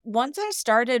once I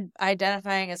started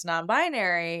identifying as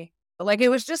non-binary, like, it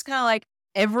was just kind of like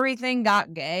everything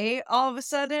got gay all of a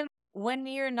sudden. When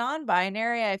you're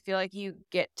non-binary, I feel like you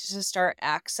get to start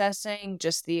accessing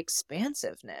just the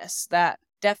expansiveness that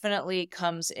definitely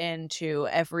comes into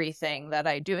everything that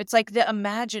I do. It's like the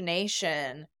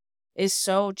imagination is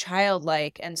so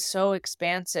childlike and so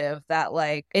expansive that,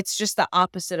 like, it's just the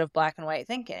opposite of black and white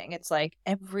thinking. It's like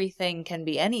everything can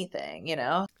be anything, you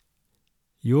know?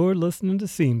 You're listening to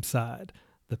Seamside,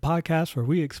 the podcast where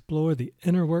we explore the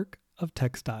inner work of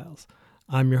textiles.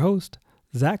 I'm your host,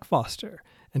 Zach Foster,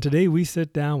 and today we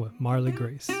sit down with Marlee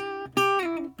Grace.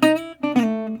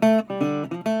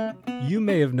 You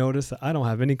may have noticed that I don't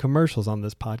have any commercials on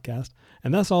this podcast,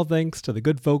 and that's all thanks to the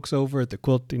good folks over at the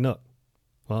QUILT Nook.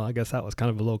 Well, I guess that was kind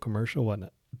of a little commercial, wasn't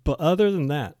it? But other than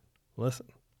that, listen,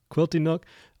 Quilty Nook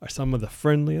are some of the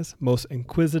friendliest, most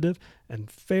inquisitive,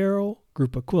 and feral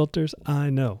group of quilters I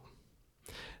know.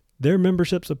 Their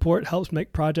membership support helps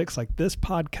make projects like this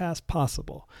podcast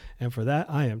possible, and for that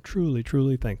I am truly,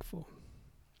 truly thankful.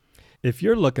 If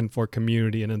you're looking for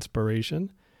community and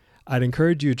inspiration, I'd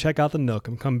encourage you to check out the Nook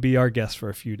and come be our guest for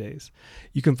a few days.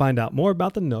 You can find out more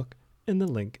about the Nook in the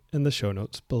link in the show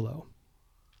notes below.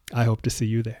 I hope to see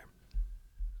you there.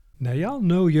 Now, y'all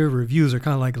know your reviews are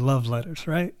kind of like love letters,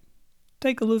 right?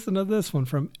 Take a listen to this one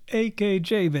from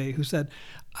AKJB, who said,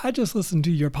 I just listened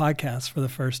to your podcast for the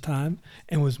first time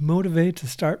and was motivated to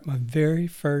start my very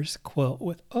first quilt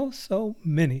with oh so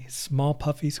many small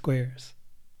puffy squares.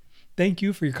 Thank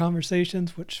you for your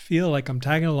conversations, which feel like I'm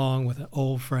tagging along with an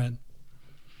old friend.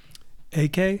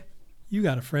 AK, you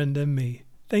got a friend in me.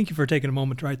 Thank you for taking a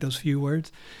moment to write those few words.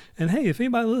 And hey, if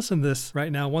anybody listening to this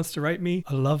right now wants to write me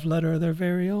a love letter of their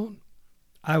very own,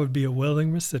 I would be a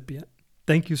willing recipient.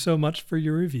 Thank you so much for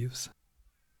your reviews.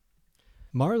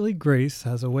 Marlee Grace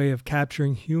has a way of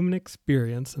capturing human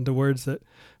experience into words that,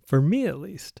 for me at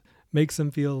least, makes them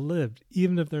feel lived,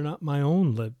 even if they're not my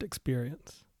own lived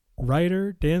experience.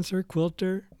 Writer, dancer,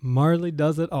 quilter, Marlee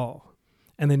does it all.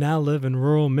 And they now live in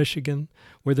rural Michigan,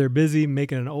 where they're busy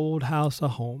making an old house a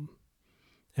home.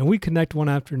 And we connect one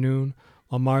afternoon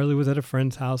while Marlee was at a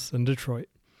friend's house in Detroit.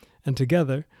 And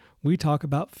together, we talk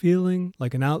about feeling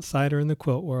like an outsider in the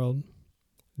quilt world,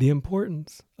 the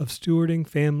importance of stewarding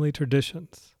family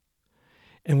traditions.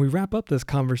 And we wrap up this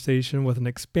conversation with an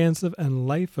expansive and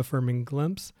life-affirming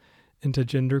glimpse into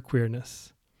gender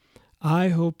queerness. I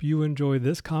hope you enjoy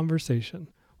this conversation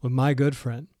with my good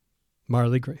friend,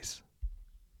 Marlee Grace.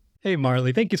 Hey,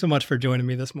 Marlee, thank you so much for joining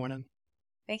me this morning.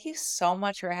 Thank you so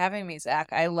much for having me,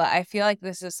 Zach. I feel like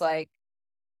this is like,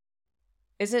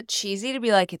 is it cheesy to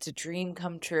be like, it's a dream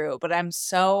come true? But I'm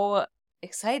so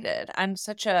excited.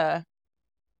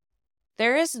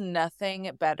 There is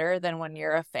nothing better than when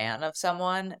you're a fan of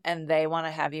someone and they want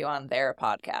to have you on their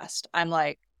podcast. I'm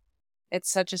like,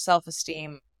 it's such a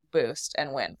self-esteem boost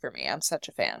and win for me. I'm such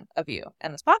a fan of you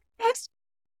and this podcast.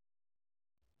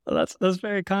 Well, that's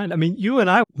very kind. I mean, you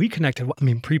and we connected,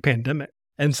 pre-pandemic.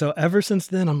 And so ever since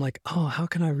then, I'm like, oh, how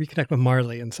can I reconnect with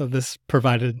Marlee? And so this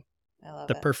provided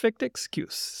the perfect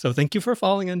excuse. So thank you for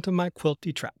falling into my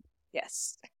quilty trap.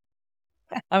 Yes.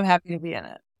 I'm happy to be in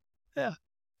it. Yeah.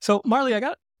 So Marlee, I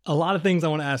got a lot of things I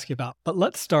want to ask you about, but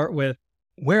let's start with,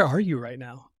 where are you right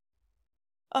now?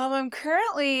 I'm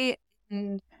currently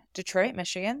in Detroit,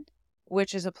 Michigan,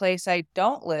 which is a place I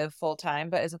don't live full time,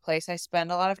 but is a place I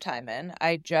spend a lot of time in.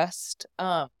 I just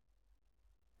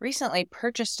recently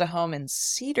purchased a home in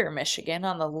Cedar, Michigan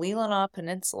on the Leelanau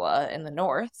Peninsula in the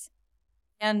north.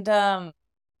 And I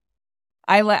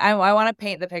want to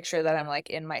paint the picture that I'm like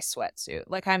in my sweatsuit.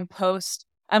 Like I'm post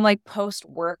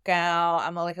workout.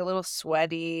 I'm like a little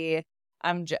sweaty.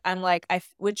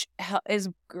 Which is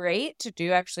great to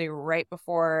do actually right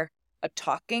before a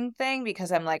talking thing,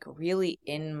 because I'm like really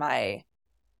in my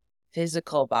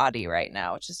physical body right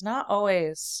now, which is not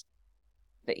always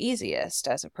the easiest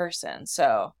as a person.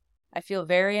 So I feel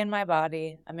very in my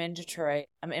body. I'm in Detroit.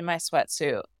 I'm in my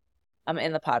sweatsuit. I'm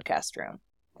in the podcast room.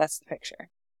 That's the picture.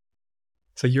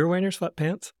 So you're wearing your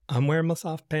sweatpants. I'm wearing my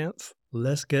soft pants.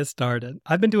 Let's get started.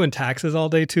 I've been doing taxes all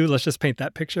day too. Let's just paint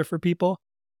that picture for people.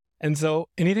 And so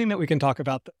anything that we can talk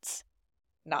about that's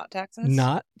not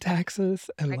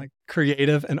taxes and like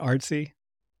creative and artsy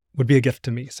would be a gift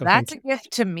to me. So that's a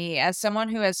gift to me. As someone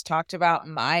who has talked about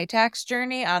my tax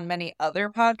journey on many other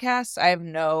podcasts, I have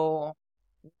no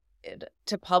need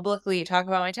to publicly talk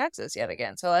about my taxes yet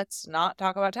again. So let's not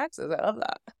talk about taxes. I love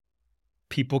that.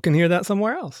 People can hear that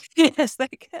somewhere else. Yes, they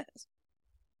can.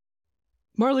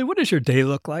 Marlee, what does your day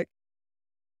look like?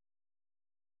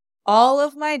 All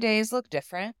of my days look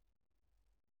different.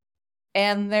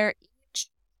 And they're each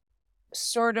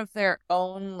sort of their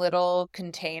own little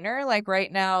container. Like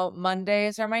right now,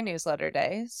 Mondays are my newsletter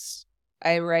days.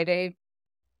 I write a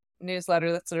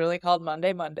newsletter that's literally called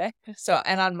Monday Monday. So,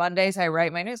 and on Mondays I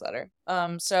write my newsletter.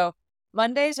 So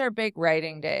Mondays are big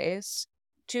writing days.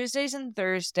 Tuesdays and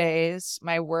Thursdays,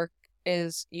 my work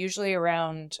is usually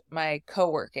around my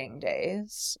co-working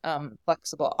days,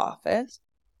 flexible office.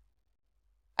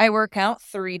 I work out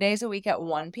 3 days a week at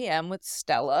 1 p.m. with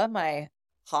Stella, my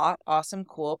hot, awesome,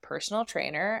 cool personal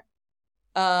trainer.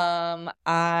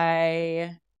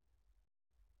 I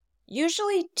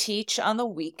usually teach on the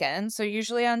weekends. So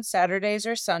usually on Saturdays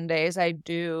or Sundays, I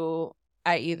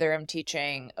either am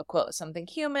teaching a quilt something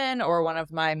human or one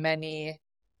of my many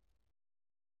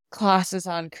classes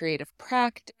on creative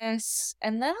practice.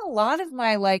 And then a lot of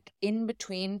my like in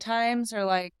between times are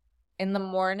like in the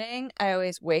morning, I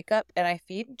always wake up and I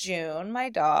feed June, my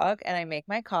dog, and I make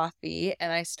my coffee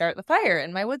and I start the fire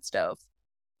in my wood stove.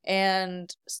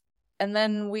 And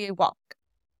then we walk.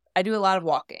 I do a lot of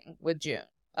walking with June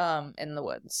in the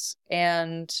woods.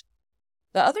 And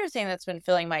the other thing that's been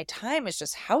filling my time is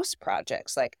just house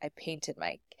projects. Like I painted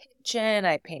my kitchen,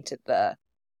 I painted the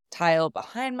tile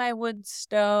behind my wood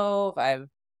stove. I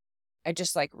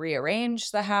just like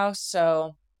rearranged the house.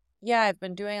 So yeah, I've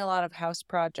been doing a lot of house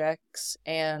projects,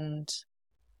 and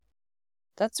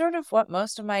that's sort of what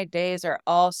most of my days are,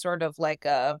 all sort of like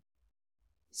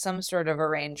some sort of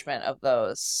arrangement of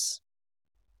those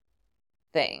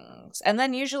things. And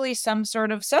then usually some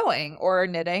sort of sewing or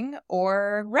knitting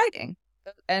or writing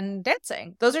and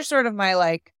dancing. Those are sort of my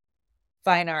like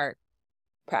fine art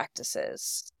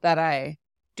practices that I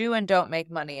do and don't make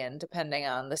money in depending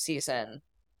on the season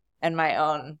and my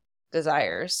own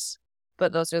desires.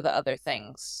 But those are the other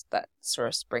things that sort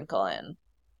of sprinkle in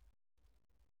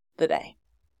the day.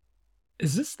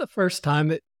 Is this the first time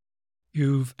that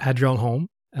you've had your own home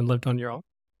and lived on your own?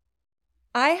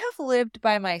 I have lived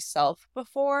by myself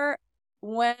before.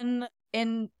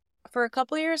 For a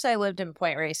couple of years, I lived in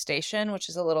Point Reyes Station, which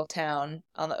is a little town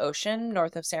on the ocean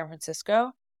north of San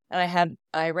Francisco. And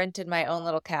I rented my own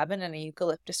little cabin in a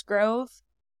eucalyptus grove.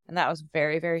 And that was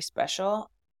very, very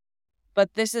special.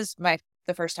 But this is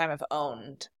the first time I've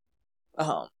owned a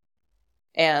home.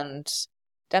 And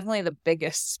definitely the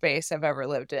biggest space I've ever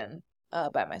lived in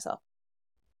by myself.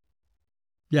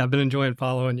 Yeah, I've been enjoying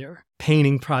following your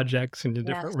painting projects and your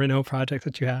different Yes. reno projects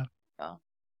that you have. Oh.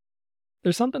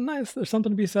 There's something nice. There's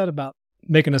something to be said about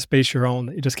making a space your own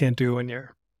that you just can't do when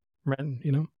you're renting,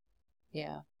 you know?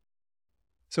 Yeah.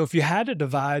 So if you had to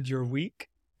divide your week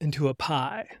into a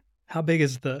pie, how big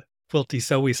is the quilty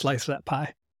sewy slice of that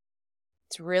pie?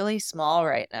 It's really small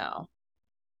right now.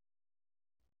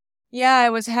 Yeah, I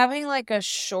was having like a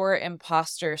short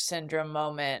imposter syndrome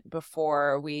moment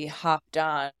before we hopped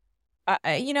on.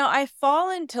 I fall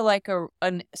into like a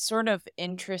sort of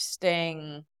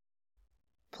interesting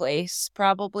place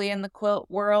probably in the quilt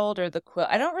world or the quilt.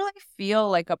 I don't really feel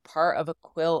like a part of a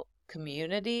quilt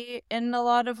community in a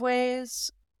lot of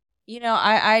ways.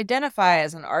 I identify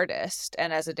as an artist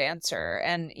and as a dancer,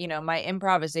 and my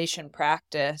improvisation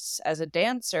practice as a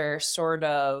dancer sort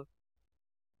of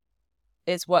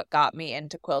is what got me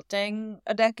into quilting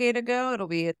a decade ago. It'll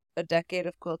be a decade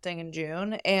of quilting in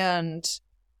June, and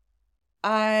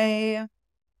it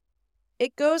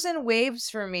goes in waves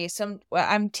for me.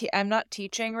 I'm not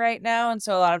teaching right now, and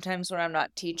so a lot of times when I'm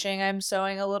not teaching, I'm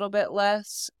sewing a little bit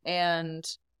less. And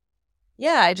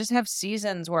yeah, I just have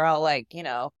seasons where I'll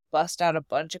bust out a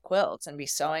bunch of quilts and be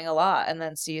sewing a lot, and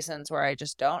then seasons where I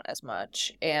just don't as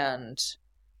much. And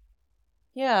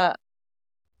yeah,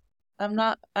 I'm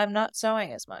not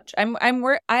sewing as much. I'm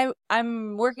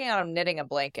working on knitting a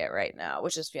blanket right now,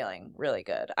 which is feeling really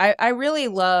good. I really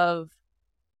love,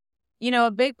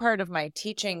 a big part of my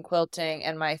teaching quilting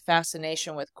and my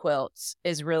fascination with quilts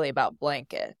is really about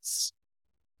blankets.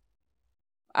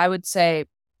 I would say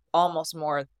almost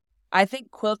more. I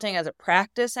think quilting as a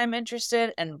practice I'm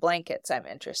interested, and blankets I'm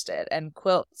interested, and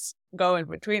quilts go in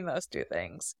between those two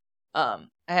things. I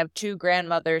have two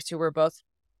grandmothers who were both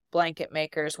blanket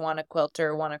makers, one a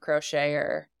quilter, one a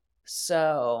crocheter.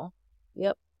 So,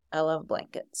 yep, I love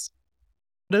blankets.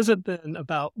 What is it then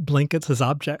about blankets as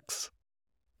objects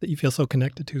that you feel so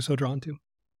connected to, so drawn to?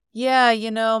 Yeah,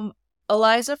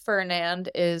 Eliza Fernand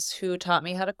is who taught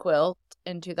me how to quilt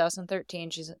in 2013.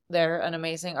 They're an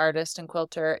amazing artist and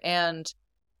quilter. And,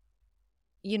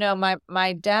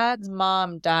 my dad's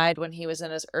mom died when he was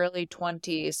in his early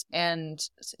 20s. And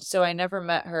so I never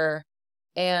met her.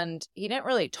 And he didn't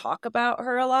really talk about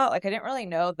her a lot. Like, I didn't really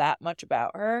know that much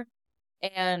about her.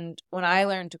 And when I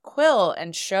learned to quilt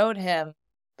and showed him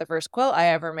the first quilt I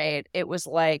ever made, it was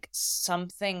like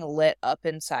something lit up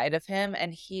inside of him,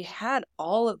 and he had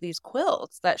all of these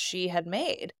quilts that she had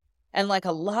made and like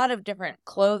a lot of different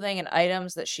clothing and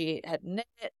items that she had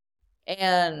knit,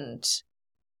 and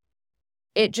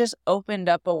it just opened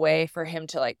up a way for him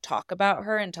to like talk about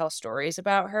her and tell stories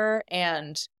about her,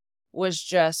 and was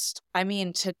just, I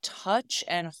mean, to touch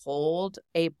and hold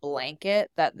a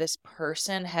blanket that this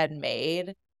person had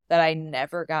made that I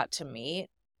never got to meet.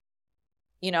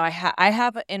 You know, I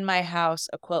have in my house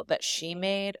a quilt that she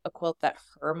made, a quilt that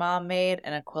her mom made,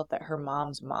 and a quilt that her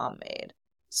mom's mom made.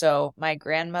 So my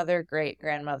grandmother, great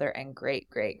grandmother, and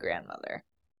great great grandmother.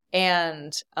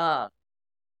 And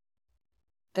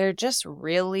they're just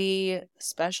really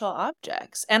special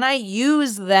objects. And I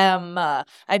use them. I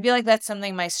feel like that's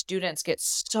something my students get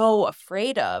so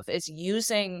afraid of, is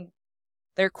using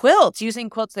their quilts, using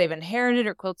quilts they've inherited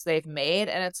or quilts they've made.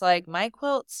 And it's like, my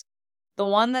quilts, the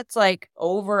one that's like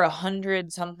over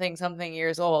 100 something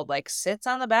years old, like sits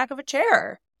on the back of a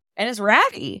chair and is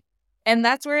ratty. And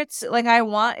that's where it's like, I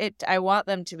want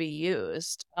them to be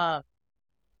used.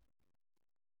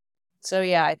 So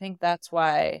yeah, I think that's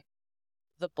why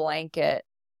the blanket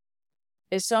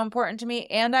is so important to me.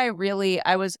 And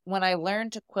when I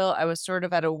learned to quilt, I was sort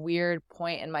of at a weird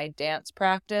point in my dance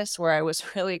practice where I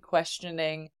was really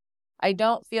questioning. I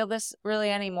don't feel this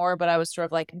really anymore, but I was sort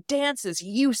of like, dance is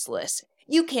useless.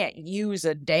 You can't use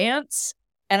a dance.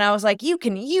 And I was like, you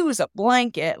can use a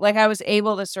blanket. Like, I was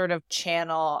able to sort of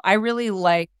channel. I really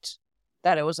liked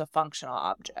that it was a functional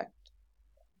object.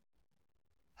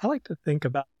 I like to think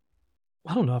about,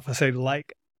 I don't know if I say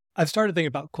like, I've started thinking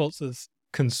about quilts as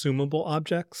consumable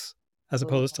objects as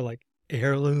opposed to like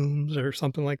heirlooms or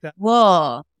something like that.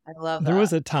 Whoa, I love that. There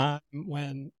was a time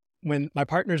when my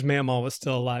partner's mamaw was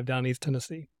still alive down in East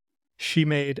Tennessee. She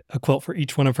made a quilt for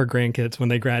each one of her grandkids when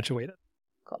they graduated.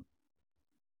 Cool.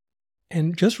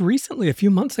 And just recently, a few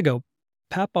months ago,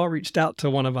 Papaw reached out to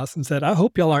one of us and said, I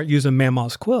hope y'all aren't using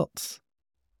mamaw's quilts,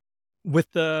 with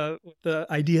the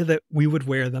idea that we would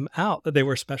wear them out, that they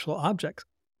were special objects.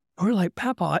 And we're like,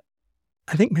 Papaw,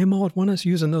 I think Mamaw would want us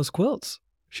using those quilts.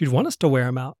 She'd want us to wear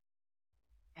them out.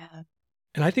 Yeah.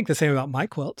 And I think the same about my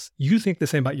quilts. You think the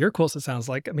same about your quilts, it sounds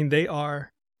like. I mean, they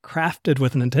are crafted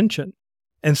with an intention.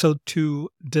 And so to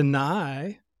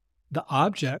deny the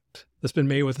object that's been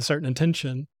made with a certain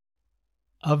intention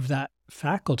of that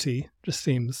faculty just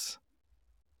seems,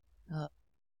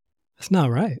 it's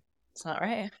not right. It's not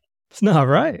right. It's not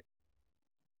right.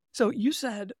 So you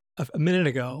said a minute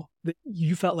ago that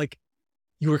you felt like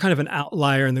you were kind of an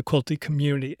outlier in the quilty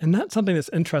community. And that's something that's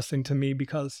interesting to me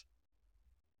because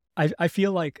I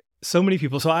feel like so many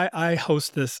people, so I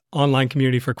host this online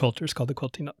community for quilters called the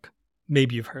Quilty Nook.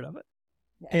 Maybe you've heard of it.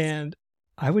 Yes. And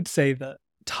I would say the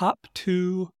top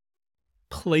two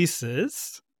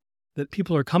places that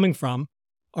people are coming from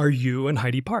are you and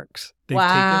Heidi Parks. They've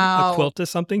taken a quilt as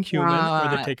something human,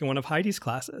 or they've taken one of Heidi's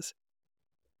classes.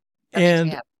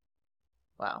 And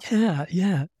wow.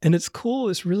 Yeah. And it's cool.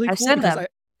 It's really cool. Send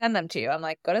them to you. I'm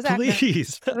like, go to Zach.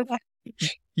 Please.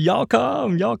 Y'all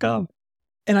come.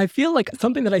 And I feel like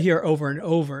something that I hear over and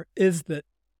over is that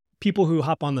people who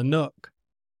hop on the Nook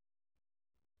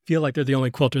feel like they're the only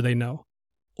quilter they know,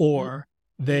 or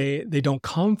they don't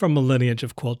come from a lineage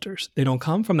of quilters. They don't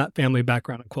come from that family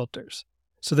background of quilters.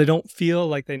 So they don't feel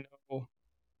like they know,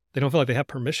 they don't feel like they have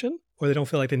permission, or they don't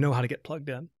feel like they know how to get plugged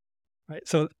in. Right.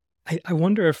 So I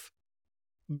wonder if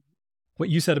what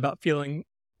you said about feeling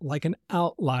like an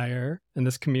outlier in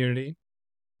this community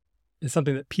is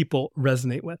something that people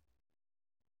resonate with.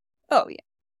 Oh, yeah.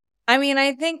 I mean,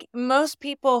 I think most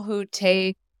people who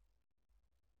take,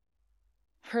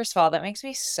 first of all, that makes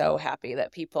me so happy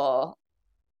that people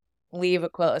leave a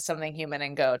quilt as something human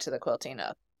and go to the Quilty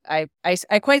Nook. I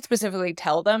quite specifically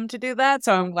tell them to do that,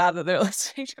 so I'm glad that they're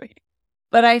listening to me.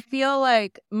 But I feel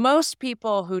like most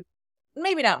people who,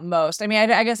 maybe not most, I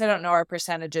mean, I guess I don't know our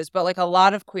percentages, but like a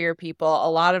lot of queer people, a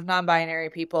lot of non-binary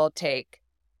people take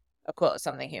a quilt as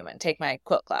something human, take my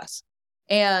quilt class.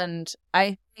 And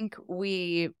I think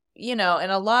we, in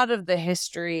a lot of the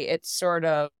history, it's sort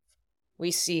of,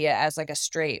 we see it as like a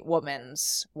straight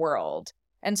woman's world.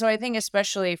 And so I think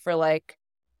especially for like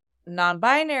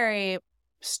non-binary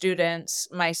students,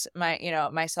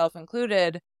 myself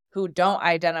included, who don't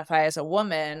identify as a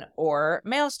woman, or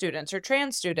male students or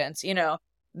trans students,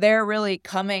 they're really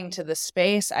coming to the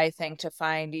space, I think, to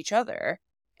find each other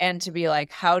and to be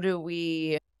like, how do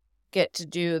we get to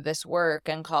do this work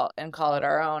and call it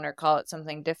our own, or call it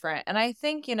something different? And I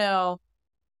think, a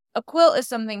quilt is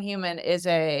something human is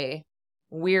a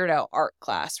weirdo art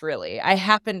class, really. I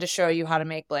happen to show you how to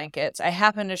make blankets. I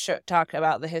happen to talk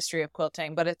about the history of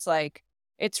quilting, but it's like,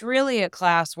 it's really a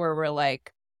class where we're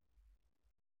like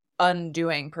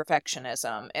undoing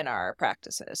perfectionism in our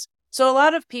practices. So a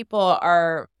lot of people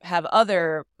have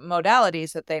other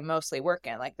modalities that they mostly work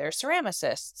in, like they're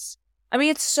ceramicists. I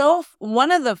mean, it's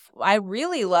I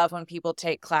really love when people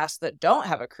take class that don't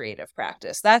have a creative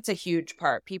practice. That's a huge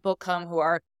part. People come who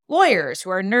are lawyers, who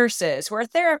are nurses, who are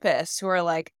therapists, who are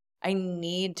like, I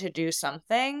need to do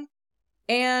something.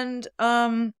 And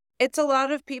it's a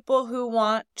lot of people who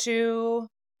want to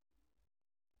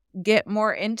get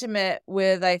more intimate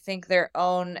with, I think, their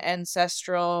own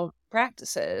ancestral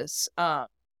practices of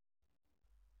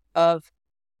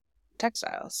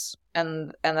textiles.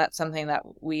 And that's something that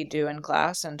we do in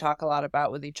class and talk a lot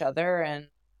about with each other. And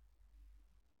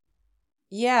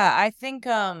yeah, I think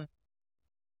I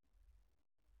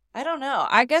don't know.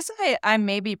 I guess I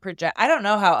maybe project. I don't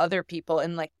know how other people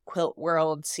in like quilt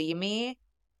world see me.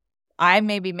 I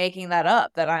may be making that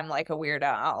up, that I'm like a weird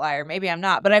outlier. Maybe I'm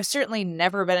not, but I've certainly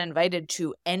never been invited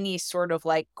to any sort of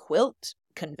like quilt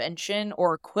convention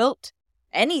or quilt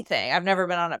anything. I've never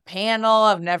been on a panel.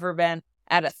 I've never been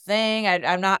at a thing.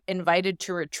 I'm not invited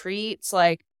to retreats.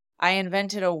 Like, I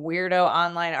invented a weirdo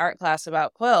online art class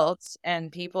about quilts,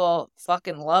 and people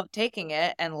fucking love taking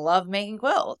it and love making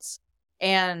quilts.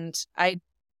 And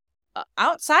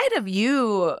outside of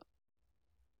you,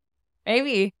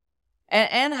 maybe,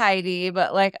 and Heidi,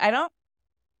 but like,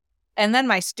 and then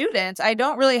my students, I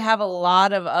don't really have a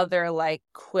lot of other like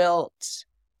quilt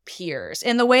peers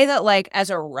in the way that like as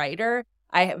a writer,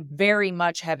 I very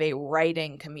much have a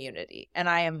writing community, and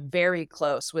I am very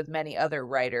close with many other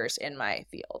writers in my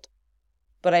field,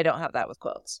 but I don't have that with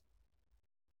quilts.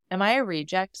 Am I a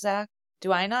reject, Zach?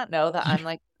 Do I not know that I'm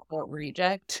like quote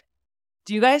reject?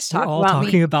 Do you guys talk We're all about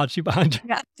talking me? about you behind you.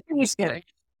 Yeah, I'm just kidding.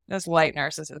 That's light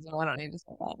narcissism. I don't need to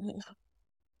say that.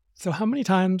 So how many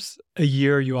times a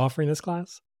year are you offering this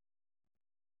class?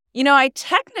 You know, I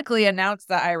technically announced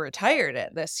that I retired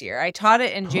it this year. I taught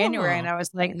it in January, and I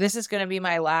was like, this is going to be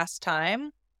my last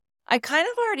time. I kind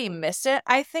of already miss it.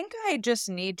 I think I just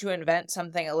need to invent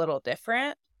something a little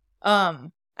different. I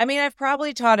mean, I've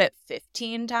probably taught it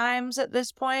 15 times at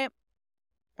this point.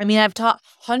 I mean, I've taught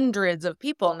hundreds of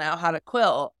people now how to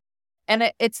quilt,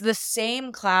 and it's the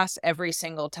same class every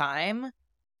single time,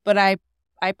 but I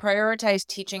prioritize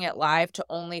teaching it live to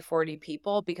only 40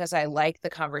 people because I like the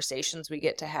conversations we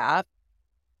get to have.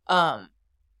 And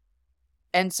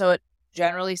so it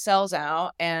generally sells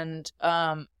out. And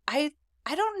I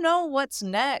don't know what's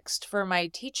next for my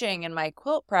teaching and my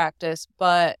quilt practice,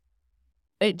 but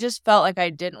it just felt like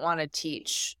I didn't want to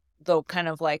teach the kind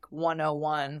of like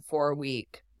 101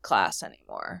 4-week class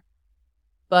anymore.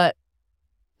 But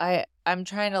I'm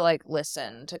trying to like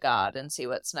listen to God and see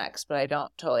what's next, but I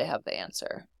don't totally have the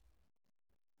answer.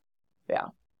 Yeah.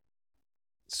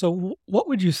 So what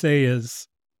would you say is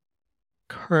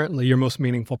currently your most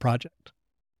meaningful project?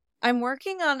 I'm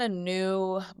working on a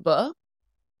new book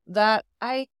that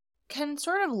I can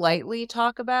sort of lightly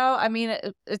talk about. I mean,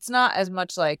 it's not as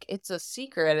much like it's a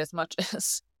secret as much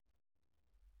as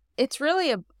it's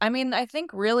really I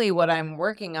think really what I'm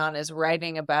working on is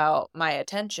writing about my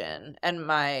attention and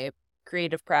my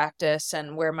creative practice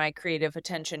and where my creative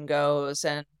attention goes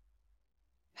and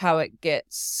how it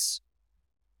gets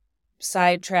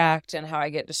sidetracked and how I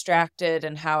get distracted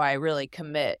and how I really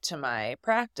commit to my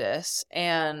practice.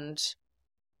 And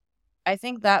I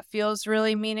think that feels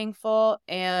really meaningful.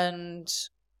 And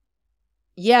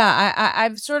yeah,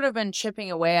 I've sort of been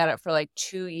chipping away at it for like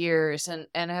 2 years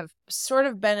and have sort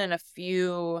of been in a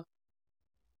few.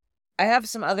 I have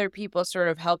some other people sort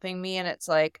of helping me, and it's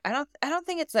like I don't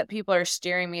think it's that people are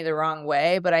steering me the wrong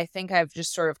way, but I think I've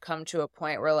just sort of come to a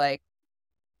point where like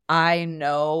I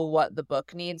know what the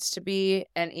book needs to be,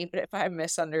 and even if I'm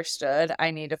misunderstood, I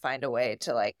need to find a way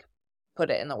to like put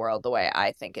it in the world the way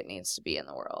I think it needs to be in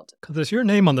the world. Because it's your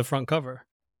name on the front cover.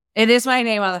 It is my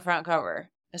name on the front cover.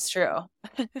 It's true.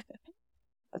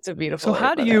 That's a beautiful. So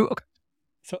how do you? Okay.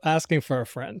 So asking for a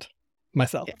friend,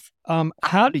 myself. Yes.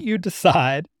 How do you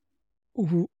decide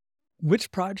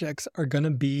which projects are going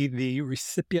to be the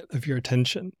recipient of your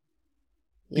attention?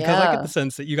 Because I get the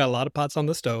sense that you got a lot of pots on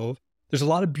the stove. There's a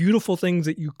lot of beautiful things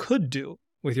that you could do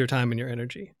with your time and your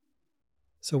energy.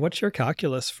 So what's your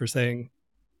calculus for saying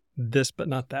this but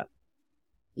not that?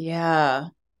 Yeah.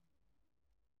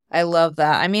 I love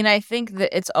that. I mean, I think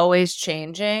that it's always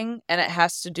changing, and it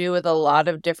has to do with a lot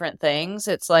of different things.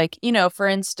 It's like, you know, for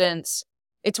instance,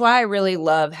 it's why I really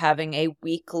love having a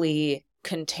weekly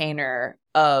container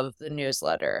of the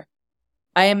newsletter.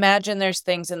 I imagine there's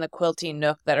things in the Quilty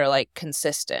Nook that are like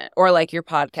consistent, or like your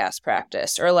podcast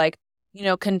practice, or like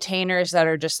containers that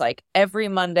are just like every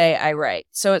Monday I write.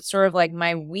 So it's sort of like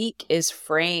my week is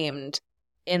framed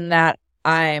in that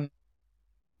I'm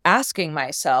asking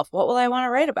myself, what will I want to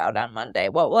write about on Monday?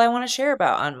 What will I want to share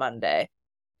about on Monday?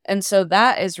 And so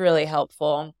that is really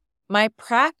helpful. My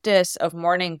practice of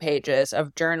morning pages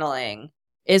of journaling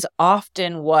is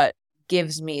often what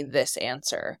gives me this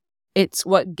answer. It's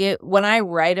when I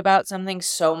write about something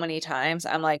so many times,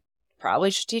 I'm like,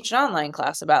 probably should teach an online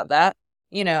class about that.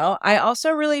 I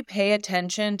also really pay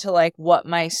attention to like what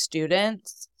my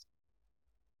students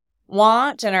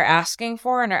want and are asking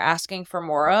for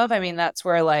more of. I mean, that's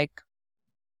where like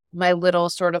my little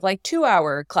sort of like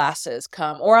 2-hour classes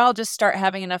come, or I'll just start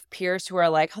having enough peers who are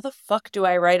like, how the fuck do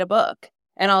I write a book?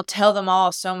 And I'll tell them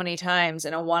all so many times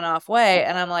in a one-off way.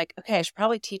 And I'm like, okay, I should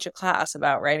probably teach a class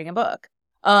about writing a book.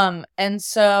 And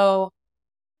so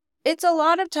it's a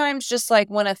lot of times just like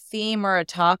when a theme or a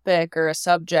topic or a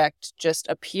subject just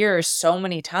appears so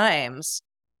many times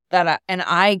that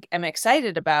I am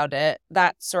excited about it.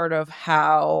 That's sort of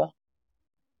how.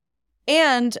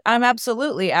 And I'm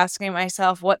absolutely asking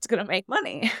myself, what's going to make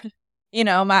money?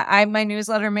 My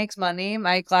newsletter makes money.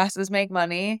 My classes make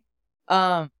money.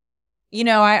 I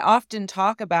often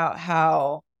talk about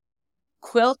how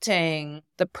quilting,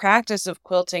 the practice of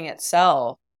quilting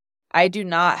itself, I do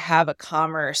not have a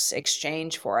commerce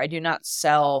exchange for. I do not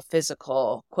sell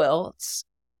physical quilts,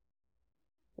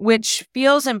 which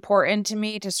feels important to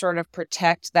me to sort of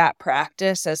protect that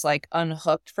practice as like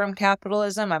unhooked from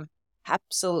capitalism. I'm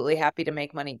absolutely happy to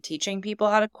make money teaching people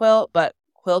how to quilt, but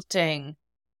quilting,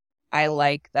 I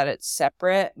like that it's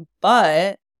separate,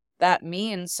 but that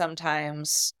means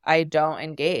sometimes I don't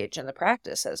engage in the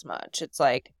practice as much. It's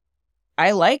like,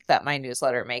 I like that my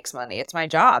newsletter makes money. It's my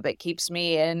job. It keeps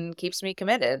me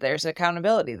committed. There's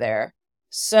accountability there.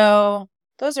 So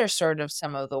those are sort of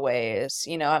some of the ways,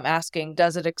 I'm asking,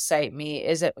 does it excite me?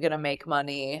 Is it going to make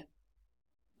money?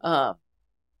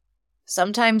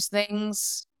 Sometimes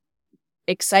things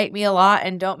excite me a lot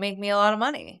and don't make me a lot of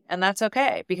money. And that's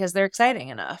okay because they're exciting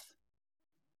enough.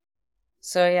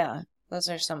 So yeah, those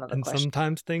are some of the questions. And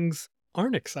sometimes things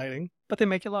aren't exciting, but they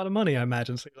make you a lot of money, I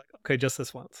imagine. So you're like, okay, just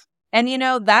this once. And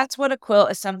that's what a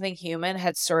quilt is something human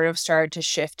had sort of started to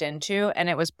shift into. And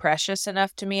it was precious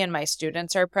enough to me, and my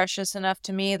students are precious enough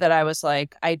to me that I was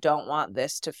like, I don't want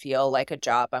this to feel like a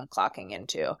job I'm clocking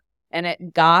into. And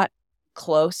it got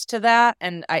close to that.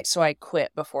 And so I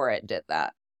quit before it did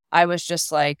that. I was just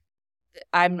like,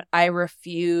 I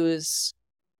refuse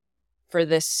for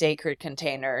this sacred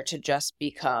container to just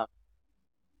become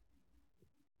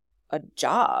a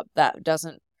job that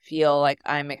doesn't feel like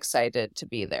I'm excited to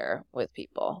be there with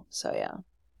people. So yeah.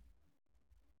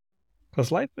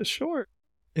 Because life is short.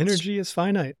 Energy is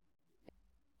finite.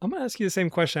 I'm going to ask you the same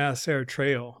question I asked Sarah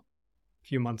Trail a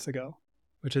few months ago,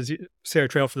 which is Sarah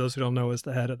Trail, for those who don't know, is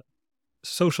the head of the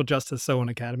Social Justice Sewing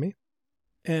Academy.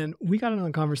 And we got into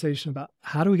a conversation about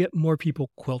how do we get more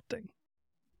people quilting?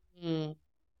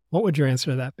 What would your answer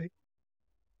to that be?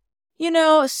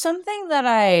 Something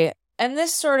that and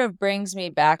this sort of brings me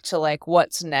back to like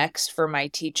what's next for my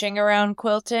teaching around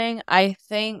quilting. I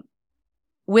think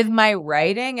with my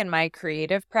writing and my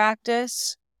creative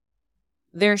practice,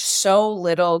 there's so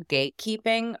little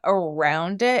gatekeeping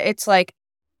around it. It's like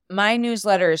my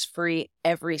newsletter is free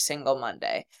every single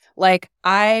Monday. Like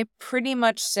I pretty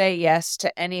much say yes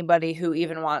to anybody who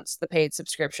even wants the paid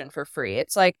subscription for free.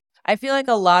 It's like, I feel like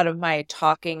a lot of my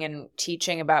talking and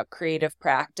teaching about creative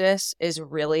practice is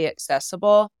really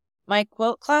accessible. My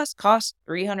quilt class costs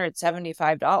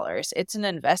 $375. It's an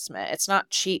investment. It's not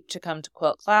cheap to come to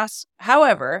quilt class.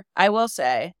 However, I will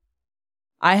say,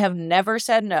 I have never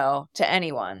said no to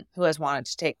anyone who has wanted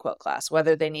to take quilt class,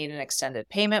 whether they need an extended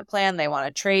payment plan, they want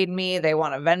to trade me, they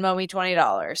want to Venmo me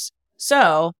 $20.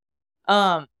 So,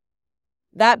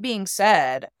 that being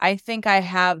said, I think I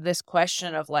have this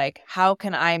question of like, how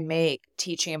can I make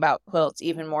teaching about quilts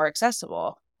even more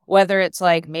accessible? Whether it's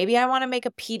like, maybe I want to make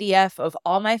a PDF of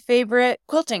all my favorite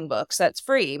quilting books that's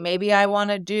free. Maybe I want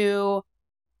to do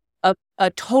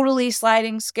a totally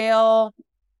sliding scale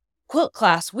quilt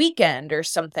class weekend or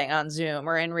something on Zoom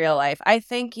or in real life. I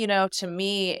think, to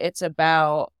me, it's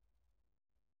about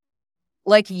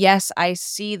like, yes, I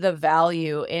see the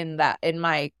value in that, in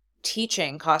my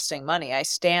teaching costing money. I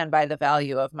stand by the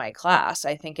value of my class.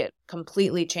 I think it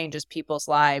completely changes people's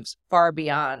lives far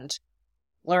beyond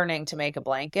learning to make a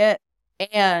blanket.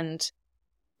 And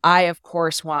I, of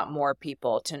course, want more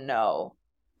people to know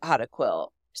how to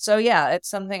quilt. So yeah, it's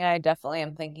something I definitely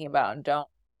am thinking about and don't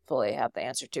fully have the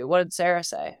answer to. What did Sarah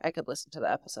say? I could listen to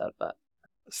the episode, but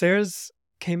Sarah's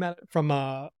came at it from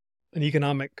an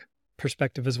economic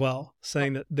perspective as well,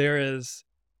 saying that there is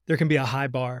there can be a high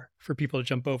bar for people to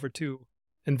jump over to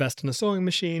invest in a sewing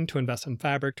machine, to invest in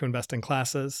fabric, to invest in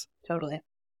classes. Totally.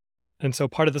 And so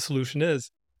part of the solution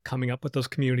is coming up with those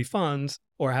community funds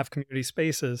or have community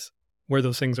spaces where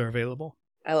those things are available.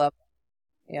 I love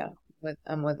it. Yeah,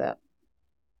 I'm with that.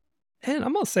 And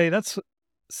I'm going to say that's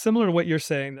similar to what you're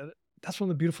saying, that that's one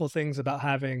of the beautiful things about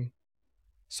having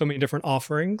so many different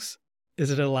offerings is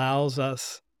it allows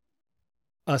us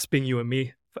being you and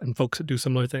me and folks that do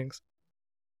similar things,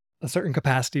 a certain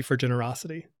capacity for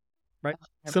generosity, right?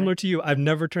 Right. Similar to you, I've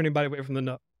never turned anybody away from the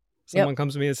Nook. Someone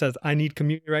comes to me and says, I need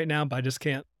community right now, but I just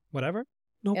can't, whatever.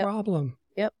 No problem.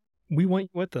 Yep. We want you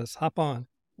with us. Hop on.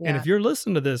 Yeah. And if you're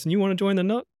listening to this and you want to join the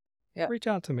Nook, Yep. reach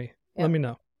out to me. Yep. Let me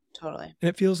know. Totally. And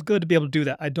it feels good to be able to do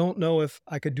that. I don't know if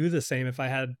I could do the same if I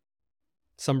had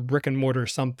some brick and mortar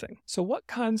something. So what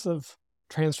kinds of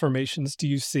transformations do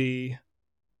you see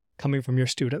coming from your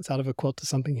students out of a quilt to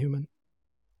something human?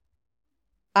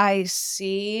 I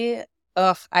see.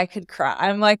 I could cry.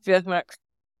 I'm like,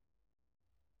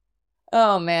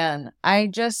 oh man. I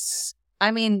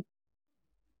mean,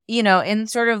 you know, in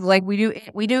sort of like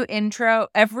we do intro,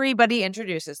 everybody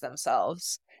introduces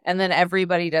themselves and then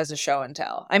everybody does a show and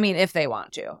tell. I mean, if they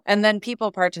want to. And then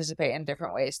people participate in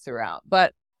different ways throughout.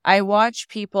 But I watch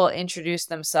people introduce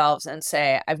themselves and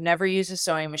say, I've never used a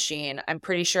sewing machine. I'm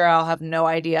pretty sure I'll have no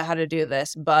idea how to do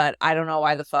this, but I don't know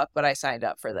why the fuck, but I signed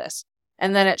up for this.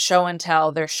 And then at show and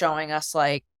tell, they're showing us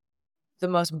like the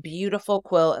most beautiful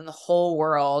quilt in the whole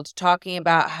world, talking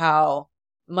about how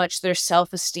much their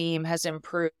self-esteem has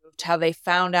improved, how they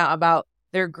found out about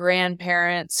their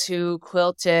grandparents who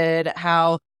quilted,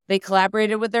 how they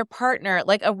collaborated with their partner.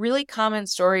 Like a really common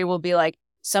story will be like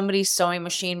somebody's sewing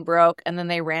machine broke and then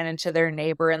they ran into their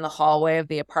neighbor in the hallway of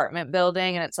the apartment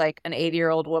building. And it's like an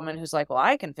 80-year-old woman who's like, well,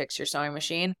 I can fix your sewing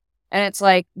machine. And it's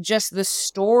like just the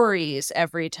stories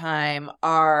every time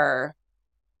are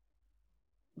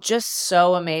just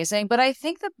so amazing. But I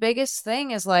think the biggest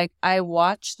thing is like I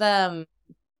watch them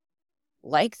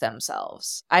like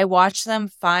themselves. I watch them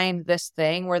find this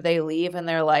thing where they leave and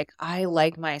they're like, I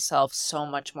like myself so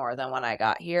much more than when I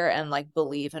got here, and like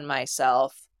believe in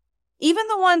myself. Even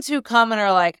the ones who come and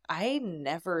are like, I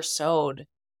never sewed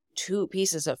 2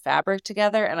 pieces of fabric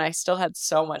together and I still had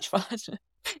so much fun.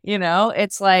 You know,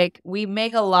 it's like we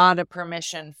make a lot of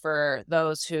permission for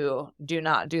those who do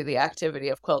not do the activity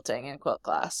of quilting in quilt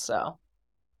class. So,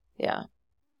 yeah.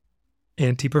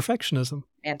 Anti-perfectionism.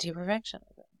 Anti-perfectionism.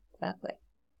 Exactly.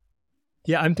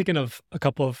 Yeah, I'm thinking of a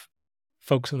couple of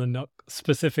folks in the Nook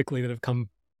specifically that have come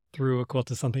through a Quilt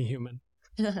to Something Human.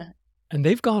 And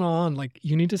they've gone on, like,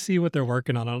 you need to see what they're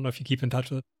working on. I don't know if you keep in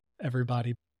touch with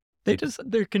everybody.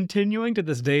 They're continuing to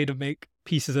this day to make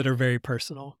pieces that are very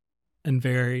personal and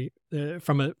very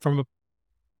from a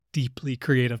deeply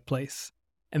creative place.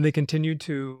 And they continue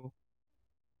to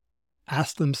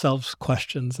ask themselves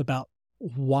questions about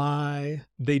why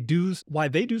they do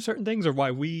certain things, or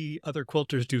why we other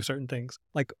quilters do certain things.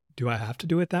 Like, do I have to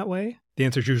do it that way? The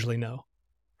answer is usually no,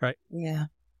 right? Yeah.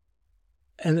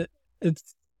 And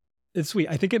it's sweet.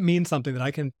 I think it means something that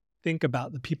I can think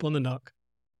about the people in the Nook.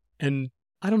 And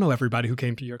I don't know everybody who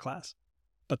came to your class,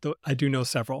 but I do know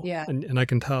several. Yeah. And I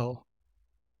can tell,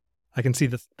 I can see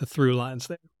the through lines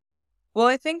there. Well,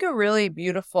 I think a really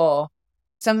beautiful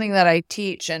something that I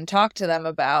teach and talk to them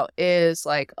about is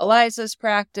like Eliza's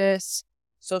practice,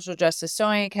 Social Justice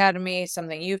Sewing Academy,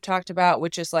 something you've talked about,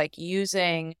 which is like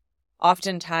using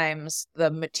oftentimes the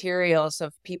materials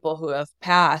of people who have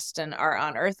passed and aren't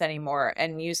on earth anymore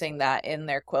and using that in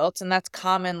their quilts. And that's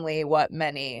commonly what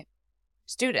many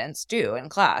students do in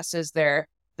class is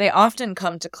they often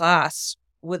come to class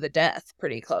with a death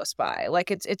pretty close by. Like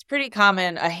it's pretty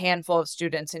common. A handful of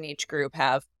students in each group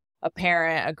have a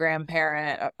parent, a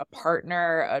grandparent, a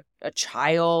partner, a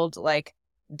child. Like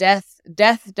death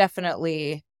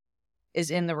definitely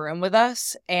is in the room with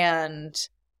us, and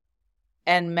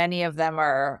many of them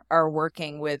are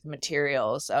working with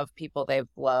materials of people they've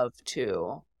loved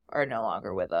who are no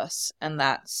longer with us, and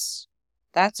that's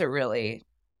a really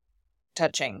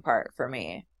touching part for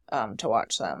me, to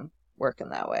watch them work in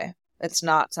that way. It's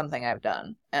not something I've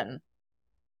done, and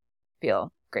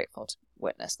feel grateful to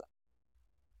witness that.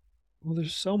 Well,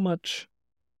 there's so much.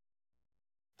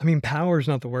 I mean, power is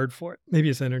not the word for it.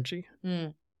 Maybe it's energy.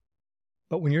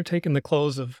 But when you're taking the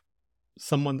clothes of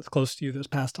someone that's close to you that's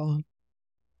passed on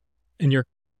and you're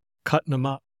cutting them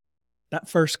up, that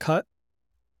first cut,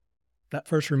 that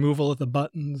first removal of the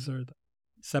buttons or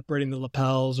separating the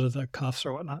lapels or the cuffs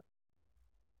or whatnot,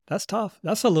 that's tough.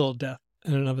 That's a little death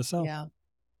in and of itself. Yeah.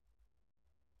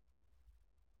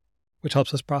 Which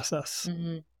helps us process.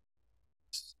 Mm-hmm.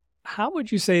 How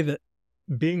would you say that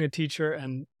being a teacher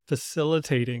and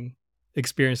facilitating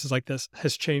experiences like this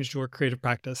has changed your creative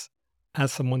practice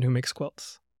as someone who makes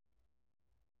quilts?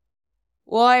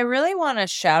 Well, I really want to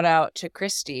shout out to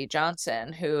Christy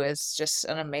Johnson, who is just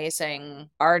an amazing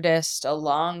artist, a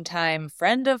longtime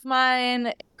friend of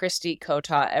mine. Christy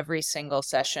co-taught every single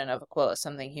session of A Quilt is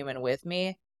Something Human with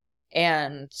me,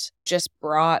 and just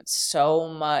brought so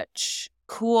much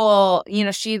cool,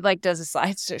 she like does a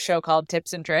slideshow called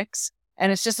Tips and Tricks,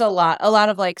 and it's just a lot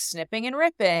of like snipping and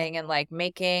ripping and like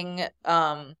making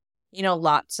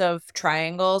lots of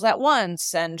triangles at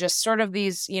once, and just sort of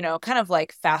these, kind of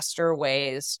like faster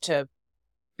ways to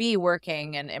be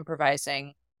working and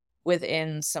improvising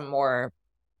within some more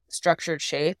structured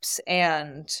shapes.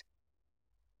 And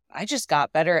I just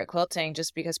got better at quilting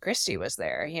just because Christy was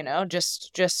there,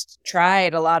 just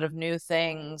tried a lot of new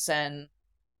things. And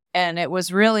it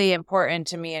was really important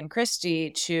to me and Christy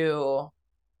to,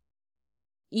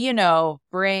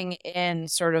 bring in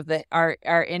sort of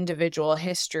our individual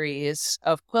histories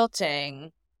of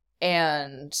quilting.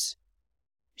 And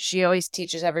she always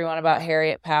teaches everyone about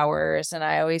Harriet Powers, and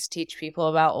I always teach people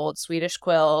about old Swedish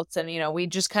quilts. And, we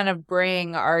just kind of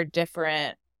bring our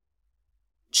different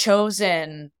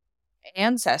chosen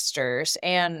ancestors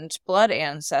and blood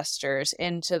ancestors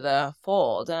into the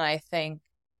fold. And I think,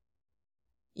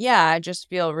 I just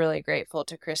feel really grateful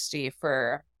to Christy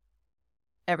for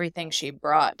everything she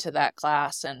brought to that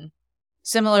class. And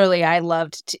similarly, I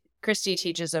loved Christy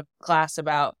teaches a class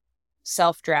about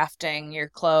self-drafting your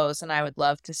clothes, and I would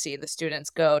love to see the students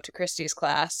go to Christy's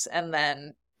class and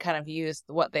then kind of use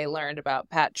what they learned about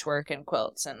patchwork and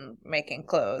quilts and making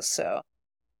clothes. So,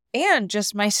 and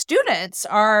just my students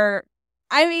are,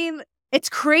 it's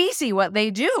crazy what they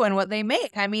do and what they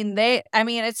make.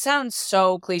 It sounds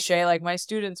so cliche, like my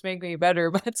students make me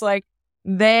better, but it's like,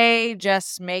 they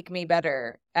just make me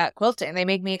better at quilting. They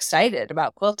make me excited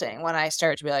about quilting when I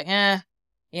start to be like,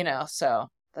 so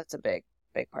that's a big,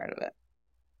 big part of it.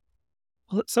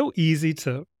 Well, it's so easy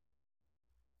to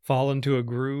fall into a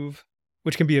groove,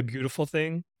 which can be a beautiful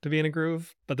thing to be in a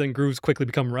groove, but then grooves quickly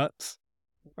become ruts,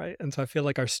 right? And so I feel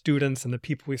like our students and the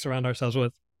people we surround ourselves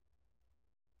with,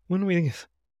 when we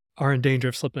are in danger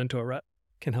of slipping into a rut,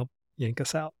 can help yank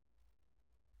us out.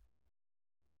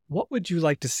 What would you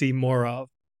like to see more of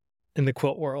in the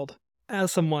quilt world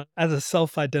as a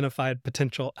self-identified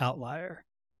potential outlier?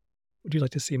 Would you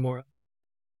like to see more of?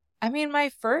 My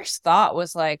first thought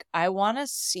was like, I want to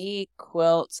see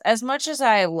quilts, as much as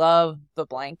I love the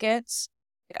blankets,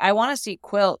 I want to see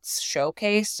quilts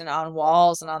showcased and on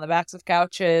walls and on the backs of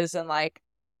couches. And like,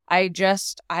 I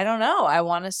don't know. I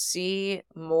want to see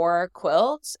more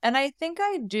quilts. And I think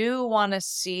I do want to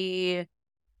see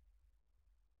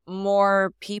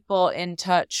more people in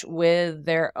touch with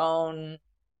their own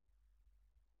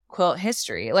quilt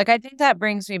history. Like, I think that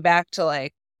brings me back to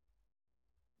like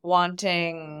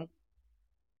wanting,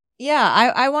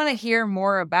 I want to hear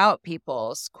more about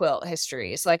people's quilt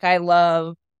histories. Like,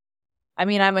 I'm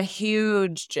a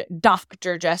huge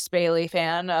Dr. Jess Bailey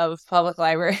fan of public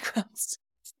library quilts,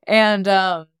 and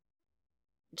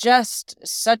just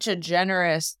such a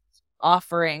generous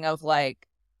offering of like,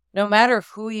 no matter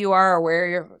who you are or where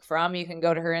you're from, you can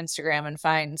go to her Instagram and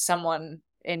find someone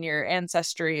in your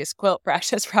ancestry's quilt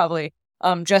practice, probably,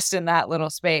 just in that little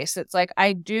space. It's like,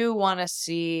 I do want to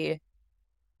see,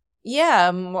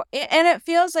 and it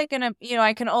feels like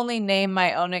I can only name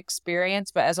my own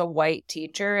experience, but as a white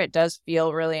teacher, it does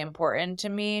feel really important to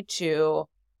me to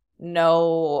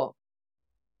know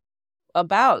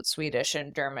about Swedish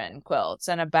and German quilts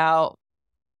and about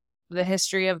the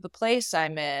history of the place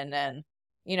I'm in. And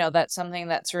that's something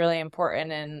that's really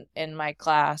important in my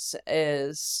class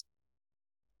is,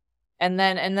 and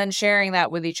then sharing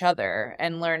that with each other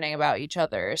and learning about each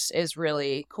other's is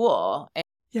really cool.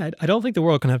 Yeah, I don't think the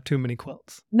world can have too many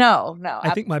quilts. No.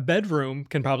 I think my bedroom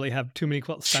can probably have too many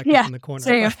quilts stacked up in the corner.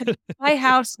 Same. My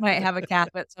house might have a cap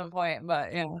at some point,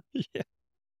 but yeah.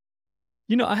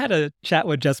 I had a chat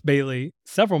with Jess Bailey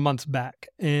several months back,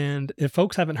 and if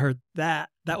folks haven't heard that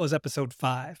was episode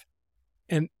 5.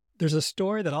 And there's a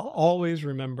story that I'll always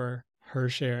remember her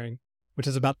sharing, which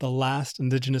is about the last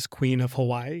indigenous queen of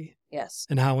Hawaii. Yes.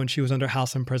 And how when she was under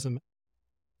house imprisonment,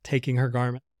 taking her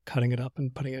garment, cutting it up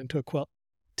and putting it into a quilt.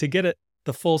 To get it,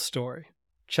 the full story,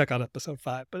 check out episode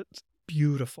 5, but it's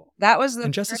beautiful.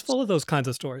 And Jess is full of those kinds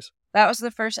of stories. That was the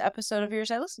first episode of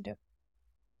yours I listened to.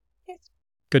 Yes.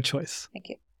 Good choice. Thank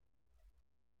you.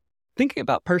 Thinking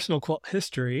about personal quilt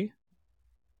history,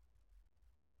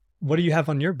 what do you have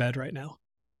on your bed right now?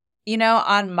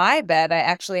 On my bed, I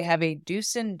actually have a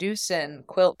Deucin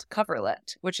quilt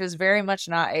coverlet, which is very much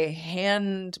not a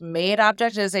handmade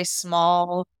object. It is a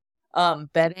small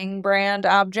bedding brand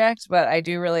object, but I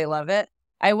do really love it.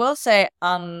 I will say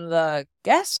on the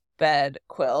guest bed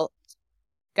quilt,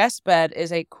 guest bed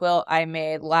is a quilt I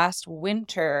made last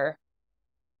winter,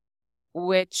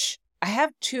 which I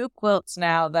have 2 quilts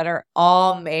now that are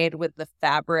all made with the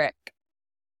fabric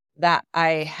that I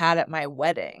had at my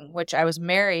wedding, which I was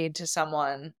married to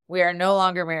someone. We are no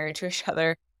longer married to each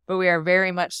other, but we are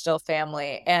very much still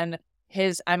family. And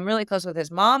I'm really close with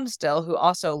his mom still, who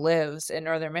also lives in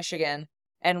northern Michigan.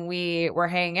 And we were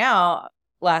hanging out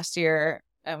last year,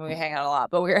 and we hang out a lot,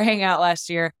 but we were hanging out last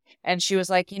year, and she was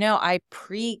like, I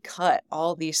pre-cut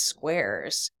all these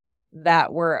squares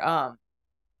that were out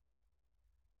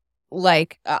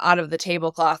of the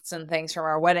tablecloths and things from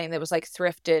our wedding that was like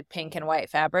thrifted pink and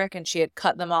white fabric, and she had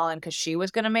cut them all in because she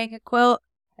was going to make a quilt,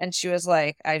 and she was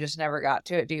like, I just never got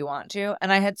to it. Do you want to?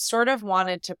 And I had sort of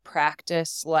wanted to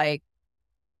practice like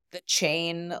the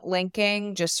chain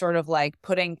linking, just sort of like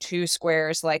putting 2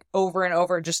 squares like over and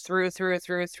over, just through.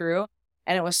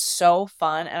 And it was so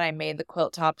fun. And I made the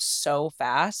quilt top so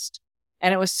fast.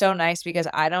 And it was so nice because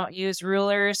I don't use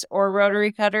rulers or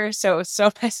rotary cutters. So it was so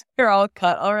nice. They're all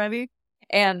cut already.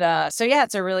 And so, yeah,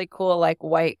 it's a really cool like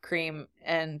white, cream,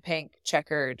 and pink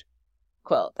checkered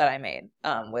quilt that I made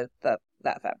with that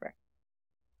fabric.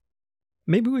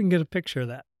 Maybe we can get a picture of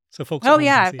that so folks. Oh,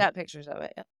 yeah, I've got pictures of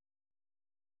it. Yeah.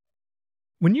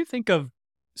 When you think of,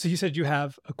 so you said you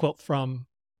have a quilt from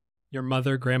your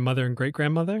mother, grandmother, and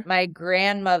great-grandmother? My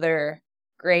grandmother,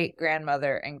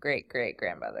 great-grandmother, and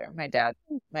great-great-grandmother. My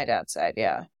dad's side,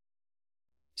 yeah.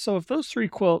 So if those 3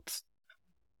 quilts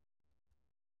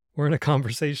were in a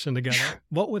conversation together,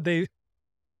 what would they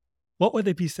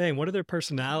be saying? What are their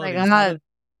personalities? Oh my God.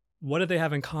 What do they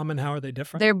have in common? How are they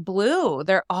different? They're blue.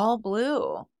 They're all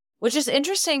blue, which is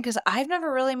interesting because I've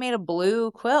never really made a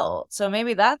blue quilt. So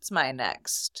maybe that's my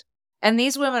next. And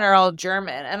these women are all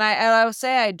German. And I would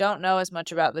say I don't know as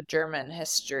much about the German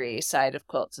history side of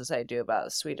quilts as I do about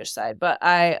the Swedish side. But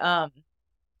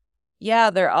yeah,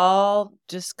 they're all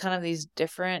just kind of these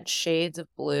different shades of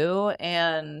blue.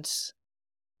 And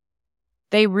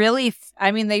they really,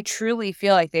 they truly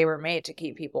feel like they were made to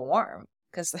keep people warm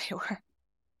because they were.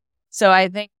 So I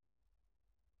think,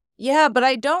 yeah, but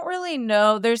I don't really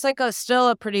know. There's like still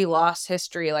a pretty lost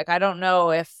history. Like, I don't know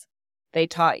if they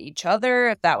taught each other,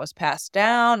 if that was passed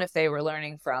down, if they were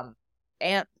learning from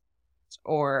aunts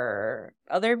or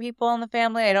other people in the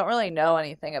family. I don't really know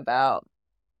anything about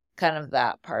kind of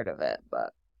that part of it,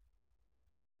 but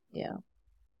yeah.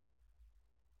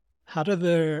 How do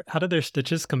their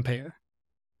stitches compare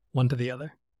one to the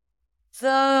other?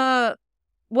 They're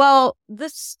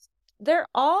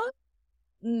all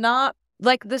not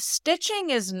like the stitching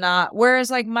is not, whereas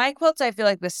like my quilts, I feel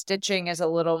like the stitching is a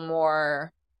little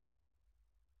more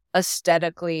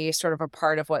aesthetically sort of a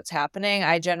part of what's happening.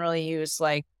 I generally use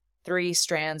like 3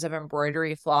 strands of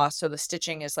embroidery floss, so the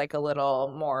stitching is like a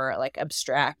little more like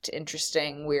abstract,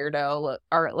 interesting, weirdo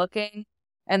art looking,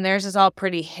 and theirs is all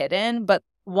pretty hidden. But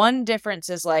one difference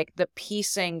is like the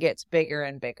piecing gets bigger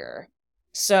and bigger.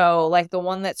 So like the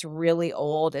one that's really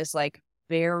old is like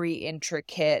very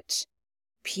intricate.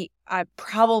 I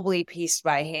probably pieced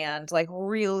by hand, like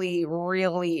really,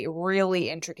 really, really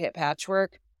intricate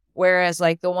patchwork. Whereas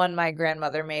like the one my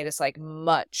grandmother made is like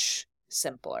much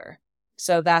simpler.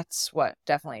 So that's what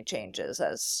definitely changes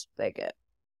as they get.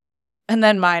 And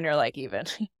then mine are like even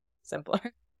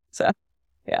simpler. So,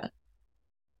 yeah.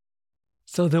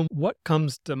 So then what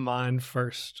comes to mind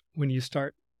first when you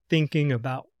start thinking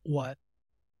about what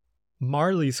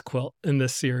Marlee's quilt in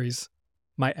this series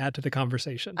might add to the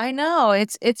conversation? I know.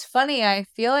 It's funny. I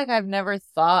feel like I've never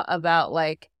thought about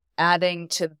like adding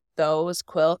to those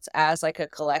quilts as like a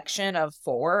collection of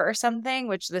 4 or something,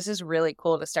 which this is really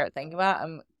cool to start thinking about.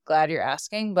 I'm glad you're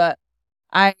asking, but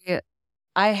I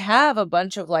have a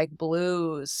bunch of like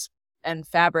blues and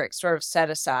fabric sort of set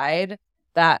aside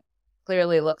that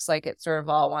clearly looks like it sort of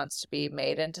all wants to be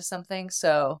made into something.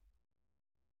 So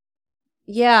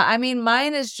yeah,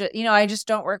 mine is just, I just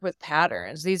don't work with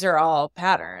patterns. These are all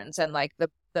patterns, and like the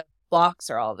blocks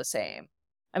are all the same.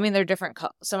 They're different.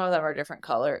 Some of them are different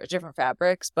color, different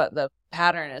fabrics, but the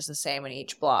pattern is the same in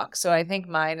each block. So I think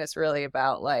mine is really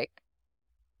about like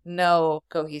no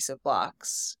cohesive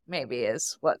blocks, maybe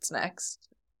is what's next.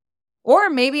 Or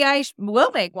maybe I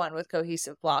will make one with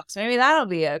cohesive blocks. Maybe that'll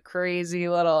be a crazy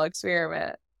little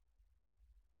experiment.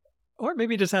 Or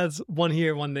maybe it just has one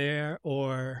here, one there,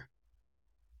 or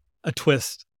a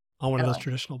twist on one of those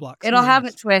traditional blocks. It'll have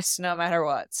a twist no matter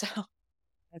what. So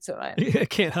that's what I It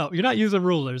can't help. You're not using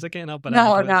rulers. I can't help but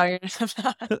no, you're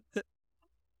not.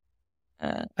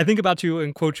 I think about you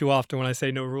and quote you often when I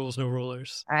say no rules, no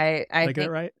rulers. I Did I think, get it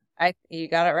right? You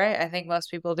got it right. I think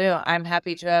most people do. I'm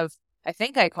happy to have, I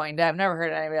think I coined it. I've never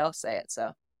heard anybody else say it.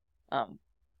 So,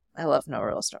 I love no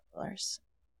rules, no rulers.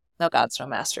 No gods, no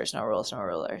masters, no rules, no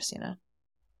rulers,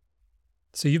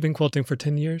 So you've been quilting for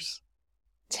 10 years?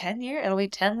 10 years? It'll be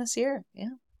 10 this year.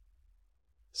 Yeah.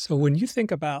 So when you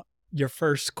think about your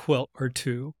first quilt or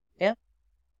two, yeah,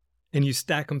 and you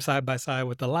stack them side by side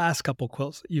with the last couple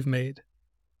quilts that you've made,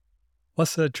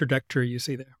 what's the trajectory you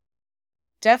see there?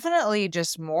 Definitely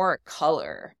just more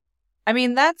color. I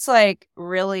mean, that's like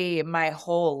really my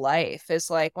whole life is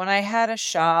like when I had a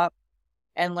shop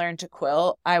and learned to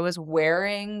quilt, I was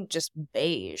wearing just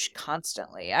beige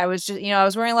constantly. I was just, I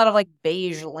was wearing a lot of like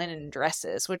beige linen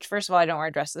dresses, which first of all, I don't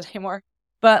wear dresses anymore.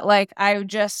 But like, I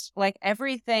just like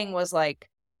everything was like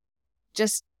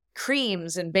just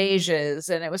creams and beiges.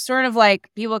 And it was sort of like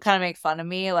people kind of make fun of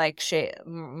me, like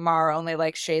Mara only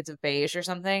like shades of beige or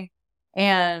something.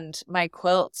 And my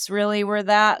quilts really were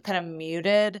that kind of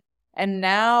muted. And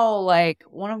now, like,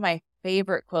 one of my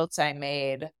favorite quilts I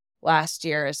made last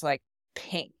year is like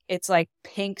pink. It's like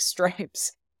pink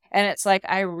stripes. And it's like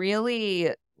I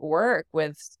really work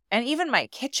with, and even my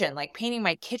kitchen, like painting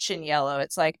my kitchen yellow,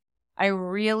 it's like I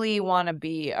really want to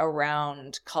be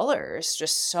around colors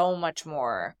just so much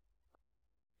more.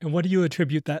 And what do you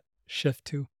attribute that shift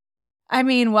to? I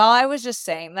mean, while I was just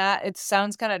saying that, it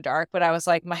sounds kind of dark, but I was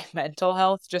like, my mental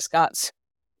health just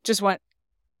went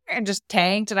and just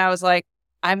tanked. And I was like,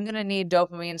 I'm going to need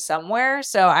dopamine somewhere.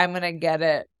 So I'm going to get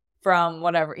it from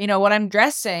whatever, what I'm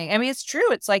dressing. I mean, it's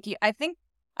true. It's like, I think,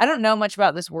 I don't know much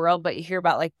about this world, but you hear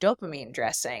about like dopamine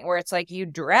dressing, where it's like you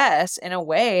dress in a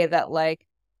way that like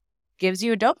gives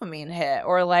you a dopamine hit.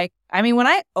 Or like, I mean, when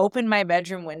I open my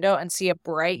bedroom window and see a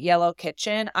bright yellow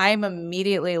kitchen, I'm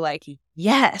immediately like,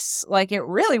 yes, like it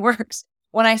really works.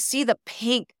 When I see the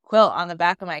pink quilt on the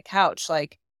back of my couch,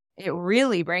 like it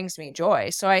really brings me joy.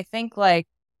 So I think like,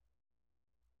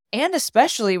 and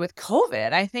especially with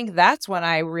COVID, I think that's when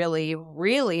I really,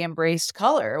 really embraced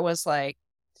color. Was like,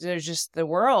 there's just, the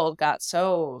world got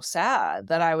so sad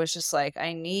that I was just like,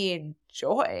 I need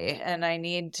joy and I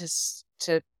need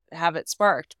to have it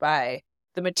sparked by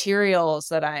the materials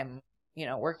that I'm,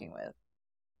 working with.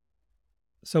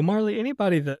 So Marlee,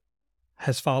 anybody that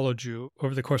has followed you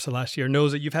over the course of last year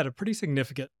knows that you've had a pretty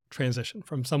significant transition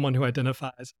from someone who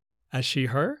identifies as she,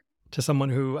 her, to someone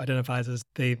who identifies as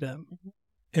they, them. Mm-hmm.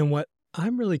 And what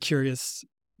I'm really curious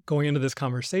going into this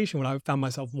conversation, what I found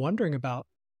myself wondering about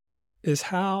is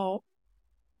how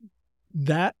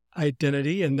that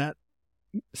identity and that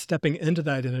stepping into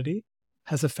the identity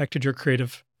has affected your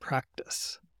creative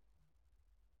practice.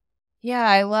 Yeah,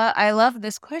 I love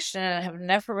this question, and I have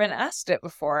never been asked it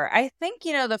before. I think,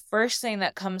 the first thing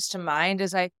that comes to mind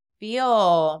is I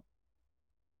feel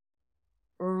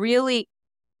really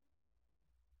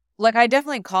like I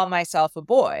definitely call myself a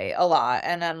boy a lot,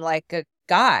 and I'm like a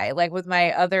guy. Like with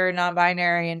my other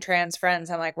non-binary and trans friends,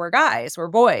 I'm like, we're guys, we're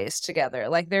boys together.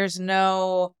 Like there's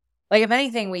no, like if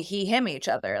anything, we he, him each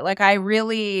other. Like I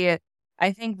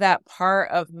think that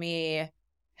part of me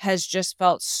has just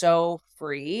felt so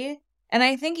free. And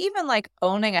I think even like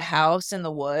owning a house in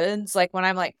the woods, like when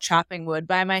I'm like chopping wood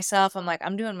by myself, I'm like,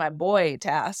 I'm doing my boy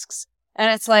tasks.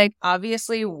 And it's like,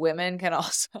 obviously women can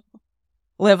also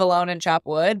live alone and chop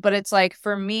wood. But it's like,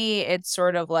 for me, it's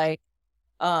sort of like,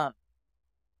 I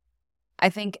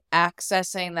think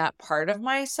accessing that part of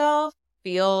myself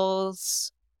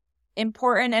feels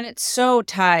important. And it's so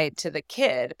tied to the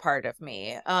kid part of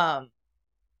me.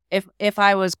 If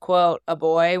I was, quote, a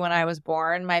boy when I was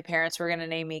born, my parents were going to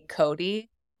name me Cody,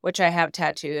 which I have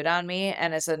tattooed on me.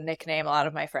 And as a nickname, a lot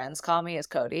of my friends call me is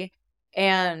Cody.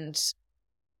 And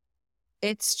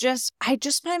it's just, I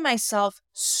just find myself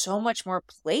so much more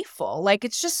playful. Like,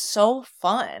 it's just so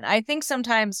fun. I think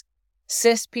sometimes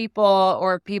cis people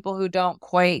or people who don't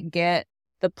quite get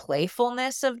the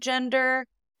playfulness of gender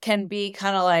can be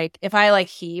kind of like, if I like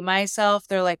he myself,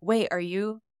 they're like, wait, are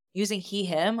you using he,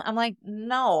 him? I'm like,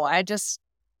 no, I just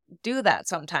do that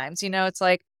sometimes. It's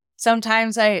like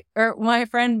sometimes or my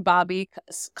friend Bobby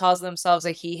calls themselves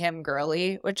a he, him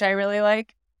girly, which I really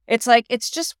like. It's like, it's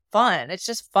just fun. It's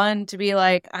just fun to be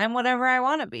like, I'm whatever I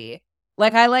want to be.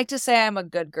 Like, I like to say I'm a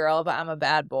good girl, but I'm a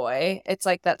bad boy. It's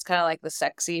like, that's kind of like the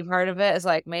sexy part of it is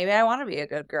like, maybe I want to be a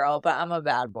good girl, but I'm a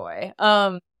bad boy.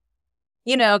 Kind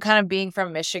of being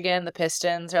from Michigan, the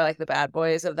Pistons are like the bad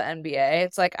boys of the NBA.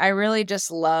 It's like, I really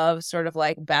just love sort of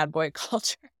like bad boy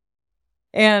culture.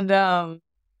 And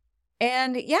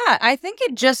yeah, I think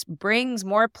it just brings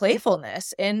more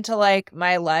playfulness into like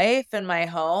my life and my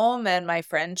home and my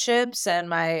friendships and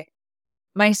my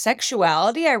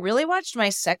sexuality. I really watched my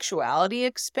sexuality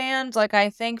expand. Like, I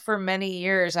think for many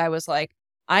years I was like,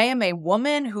 I am a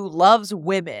woman who loves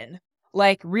women.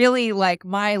 Like, really, like,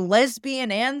 my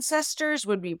lesbian ancestors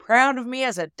would be proud of me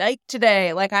as a dyke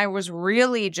today. Like, I was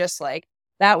really just like,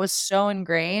 that was so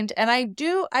ingrained. And I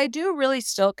do really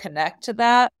still connect to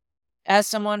that as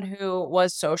someone who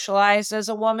was socialized as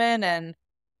a woman.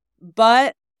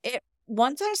 But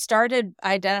once I started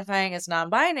identifying as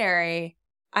non-binary,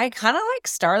 I kind of like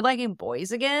started liking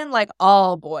boys again, like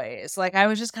all boys. Like I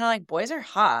was just kind of like, boys are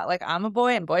hot. Like I'm a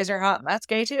boy and boys are hot and that's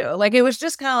gay too. Like it was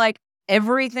just kind of like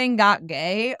everything got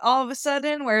gay all of a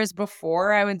sudden. Whereas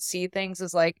before I would see things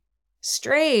as like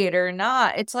straight or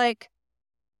not. It's like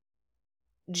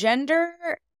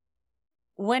gender,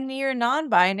 when you're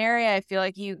non-binary, I feel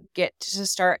like you get to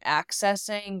start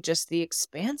accessing just the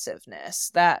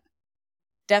expansiveness that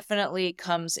definitely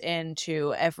comes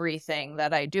into everything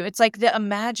that I do. It's like the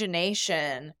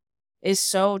imagination is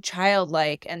so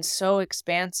childlike and so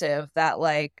expansive that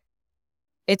like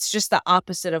it's just the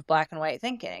opposite of black and white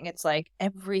thinking. It's like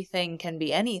everything can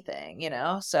be anything, you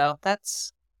know? So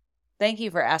that's thank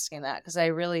you for asking that because I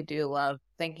really do love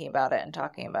thinking about it and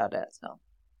talking about it. So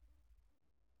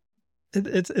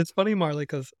It's funny, Marlee,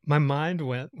 because my mind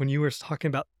went when you were talking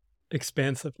about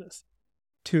expansiveness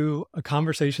to a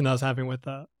conversation I was having with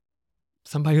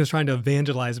somebody who was trying to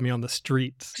evangelize me on the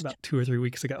streets about 2 or 3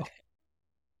 weeks ago.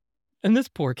 And this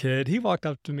poor kid, he walked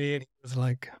up to me and he was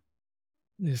like,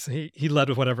 he led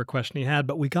with whatever question he had,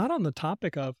 but we got on the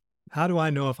topic of how do I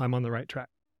know if I'm on the right track?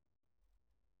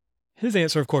 His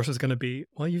answer, of course, is going to be,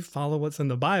 well, you follow what's in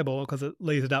the Bible because it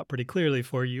lays it out pretty clearly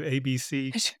for you.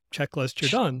 ABC checklist, you're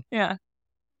done. yeah.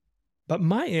 But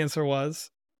my answer was,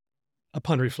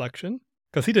 upon reflection,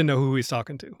 because he didn't know who he was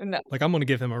talking to. No. Like, I'm going to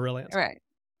give him a real answer. Right.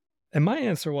 And my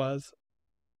answer was,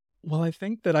 well, I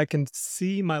think that I can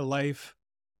see my life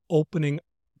opening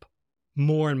up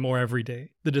more and more every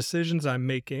day. The decisions I'm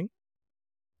making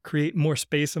create more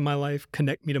space in my life,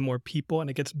 connect me to more people, and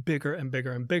it gets bigger and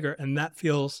bigger and bigger. And that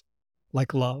feels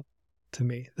like love to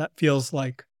me. That feels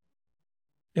like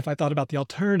if I thought about the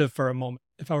alternative for a moment,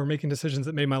 if I were making decisions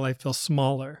that made my life feel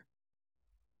smaller,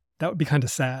 that would be kind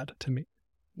of sad to me.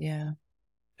 Yeah.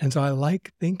 And so I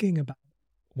like thinking about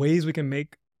ways we can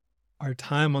make our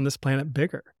time on this planet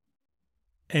bigger.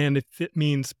 And if it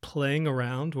means playing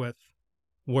around with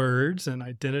words and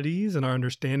identities and our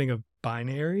understanding of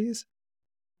binaries,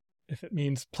 if it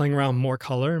means playing around more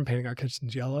color and painting our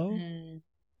kitchens yellow, then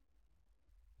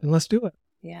let's do it.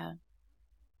 Yeah.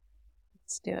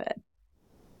 Let's do it.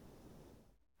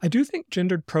 I do think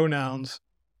gendered pronouns,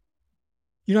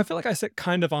 I feel like I sit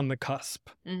kind of on the cusp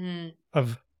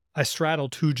of, I straddle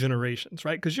 2 generations,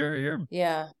 right? Because you're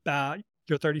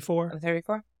 34. I'm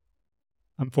 34.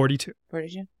 I'm 42.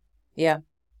 42. Yeah.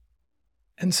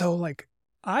 And so like,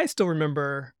 I still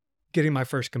remember getting my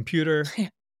first computer.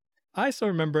 I still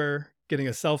remember getting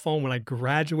a cell phone when I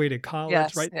graduated college,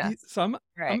 Yes, right? yes. So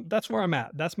that's where I'm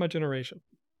at. That's my generation.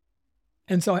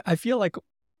 And so I feel like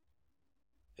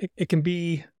it can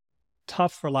be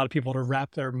tough for a lot of people to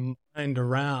wrap their mind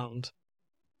around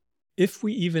if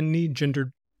we even need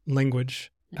gendered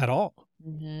language at all.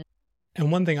 Mm-hmm.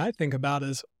 And one thing I think about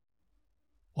is,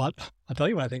 I'll tell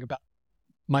you what I think about.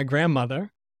 My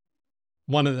grandmother,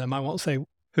 one of them, I won't say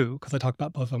who, because I talk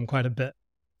about both of them quite a bit.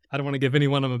 I don't want to give any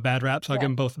one of them a bad rap, so I'll give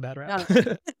them both a bad rap.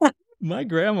 My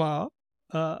grandma,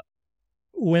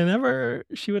 whenever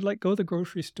she would like go to the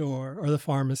grocery store or the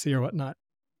pharmacy or whatnot,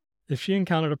 if she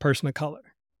encountered a person of color,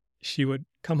 she would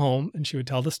come home and she would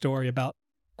tell the story about,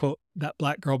 quote, that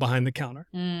black girl behind the counter.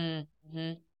 Mm-hmm.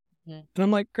 Mm-hmm. And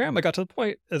I'm like, Grandma, got to the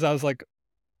point as I was like,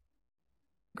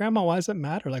 Grandma, why does it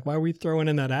matter? Like, why are we throwing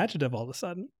in that adjective all of a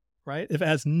sudden, right? If it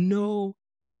has no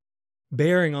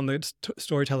bearing on the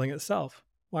storytelling itself,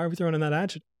 why are we throwing in that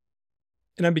adjective?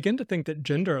 And I begin to think that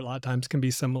gender a lot of times can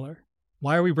be similar.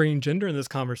 Why are we bringing gender in this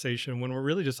conversation when we're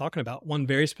really just talking about one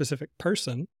very specific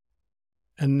person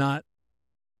and not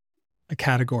a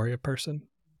category of person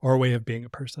or a way of being a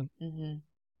person? Mm-hmm.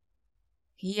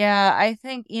 Yeah, I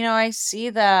think, I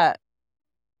see that,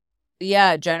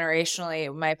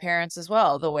 generationally, my parents as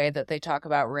well, the way that they talk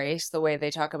about race, the way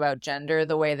they talk about gender,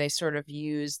 the way they sort of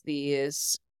use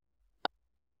these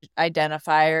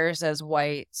identifiers as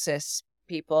white, cis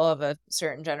people of a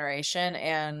certain generation.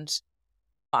 And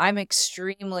I'm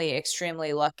extremely,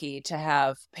 extremely lucky to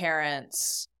have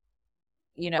parents,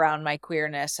 around my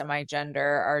queerness and my gender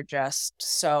are just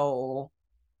so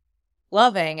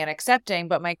loving and accepting.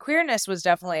 But my queerness was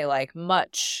definitely like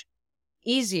much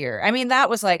easier. I mean, that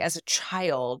was like as a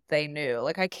child, they knew.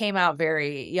 Like I came out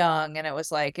very young and it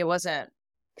was like, it wasn't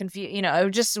confused,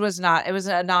 it just was not, it was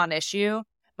a non-issue.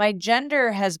 My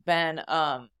gender has been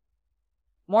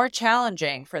more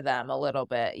challenging for them a little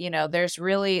bit. You know, there's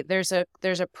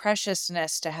a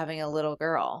preciousness to having a little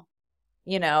girl,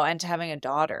 you know, and to having a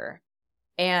daughter.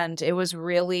 And it was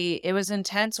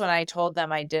intense when I told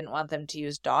them I didn't want them to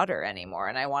use daughter anymore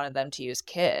and I wanted them to use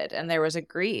kid. And there was a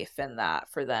grief in that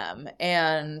for them.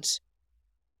 And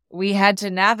we had to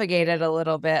navigate it a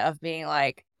little bit of being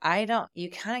like, you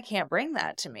kind of can't bring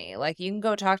that to me. Like, you can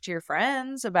go talk to your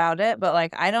friends about it, but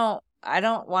like, I don't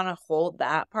want to hold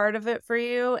that part of it for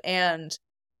you. And,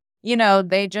 you know,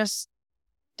 they just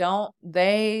don't,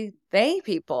 they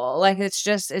people, like, it's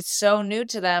so new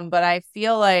to them. But I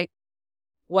feel like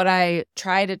what I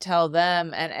try to tell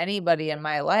them and anybody in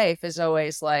my life is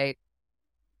always like,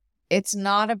 it's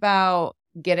not about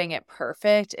getting it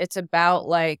perfect. It's about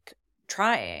like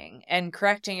trying and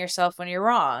correcting yourself when you're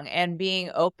wrong and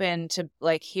being open to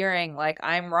like hearing like,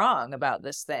 I'm wrong about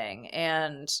this thing,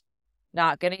 and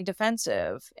not getting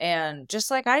defensive. And just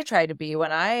like I try to be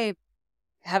when I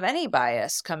have any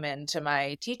bias come into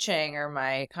my teaching or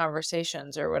my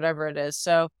conversations or whatever it is.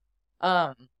 So,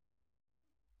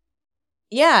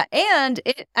 yeah. And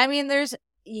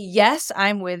yes,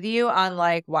 I'm with you on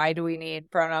like, why do we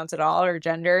need pronouns at all, or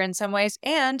gender in some ways?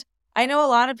 And I know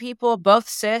a lot of people, both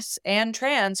cis and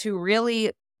trans, who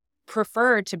really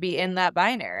prefer to be in that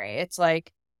binary. It's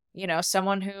like, you know,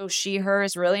 someone who she, her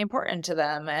is really important to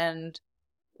them. And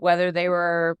whether they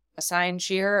were assigned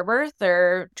she, her at birth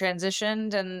or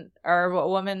transitioned and are a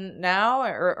woman now,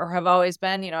 or have always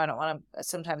been, you know, I don't want to,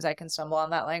 sometimes I can stumble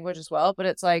on that language as well, but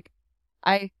it's like,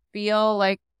 I feel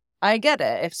like I get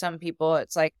it. If some people,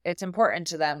 it's like, it's important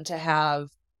to them to have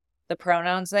the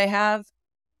pronouns they have.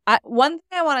 One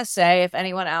thing I want to say, if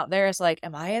anyone out there is like,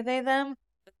 am I a they, them?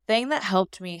 The thing that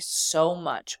helped me so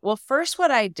much. Well, first, what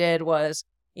I did was,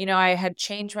 you know, I had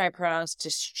changed my pronouns to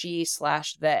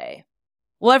she/they.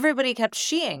 Well, everybody kept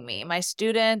sheing me, my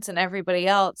students and everybody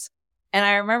else. And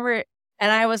I remember,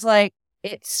 and I was like,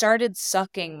 it started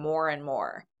sucking more and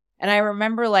more. And I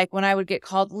remember like when I would get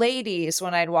called ladies,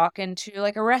 when I'd walk into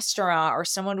like a restaurant or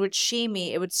someone would she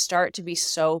me, it would start to be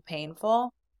so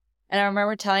painful. And I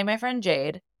remember telling my friend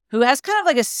Jade, who has kind of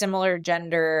like a similar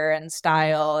gender and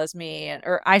style as me,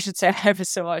 or I should say I have a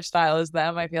similar style as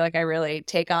them. I feel like I really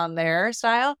take on their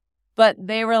style. But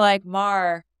they were like,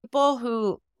 Mar, people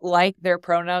who like their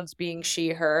pronouns being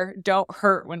she, her don't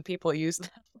hurt when people use them.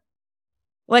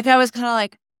 Like, I was kind of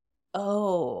like,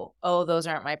 oh, those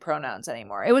aren't my pronouns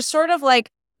anymore. It was sort of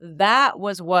like, that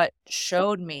was what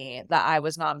showed me that I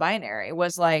was non-binary,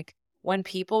 was like, when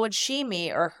people would she me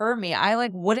or her me, I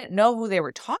like wouldn't know who they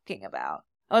were talking about.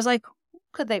 I was like, who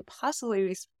could they possibly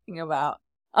be speaking about?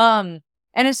 And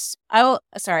now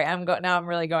I'm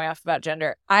really going off about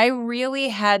gender. I really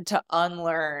had to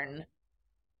unlearn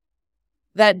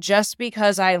that just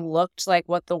because I looked like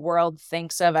what the world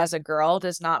thinks of as a girl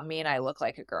does not mean I look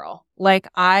like a girl. Like,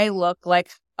 I look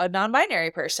like a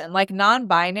non-binary person. Like,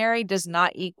 non-binary does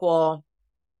not equal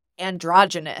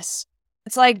androgynous.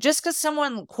 It's like, just because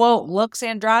someone, quote, looks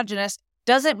androgynous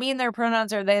doesn't mean their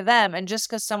pronouns are they, them. And just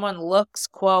because someone looks,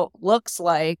 quote, looks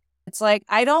like, it's like,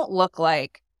 I don't look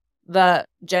like the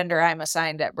gender I'm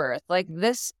assigned at birth. Like,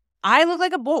 this, I look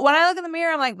like a boy. When I look in the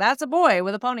mirror, I'm like, that's a boy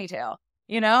with a ponytail.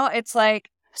 You know, it's like,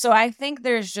 so I think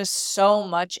there's just so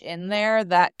much in there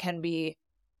that can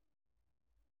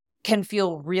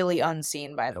feel really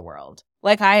unseen by the world.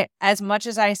 Like, as much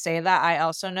as I say that, I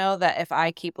also know that if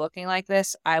I keep looking like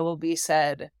this, I will be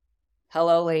said,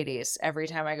 hello, ladies, every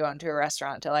time I go into a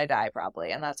restaurant till I die,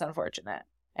 probably. And that's unfortunate.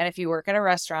 And if you work at a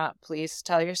restaurant, please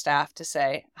tell your staff to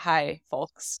say, hi,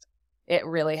 folks. It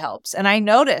really helps. And I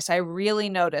really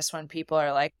notice when people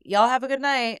are like, y'all have a good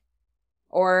night.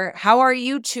 Or how are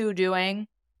you two doing?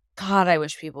 God, I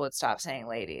wish people would stop saying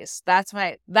ladies. That's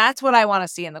what I want to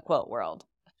see in the quilt world.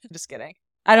 Just kidding.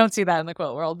 I don't see that in the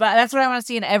quilt world, but that's what I want to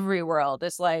see in every world.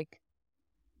 It's like,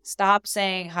 stop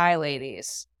saying hi,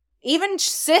 ladies. Even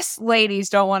cis ladies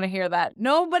don't want to hear that.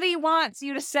 Nobody wants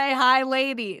you to say hi,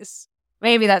 ladies.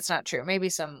 Maybe that's not true. Maybe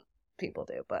some people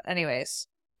do. But anyways,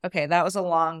 okay, that was a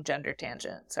long gender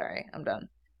tangent. Sorry, I'm done.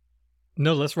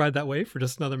 No, let's ride that wave for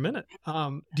just another minute.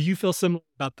 Do you feel similar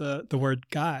about the word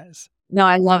guys? No,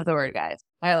 I love the word guys.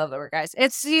 I love the word guys.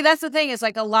 That's the thing. It's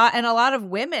like a lot of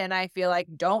women, I feel like,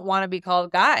 don't want to be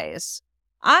called guys.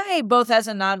 I, both as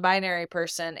a non-binary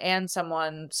person and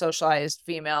someone socialized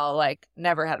female, like,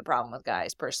 never had a problem with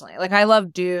guys personally. Like, I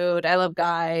love dude, I love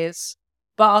guys,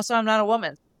 but also I'm not a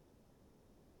woman.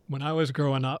 When I was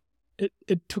growing up,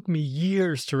 it took me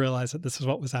years to realize that this is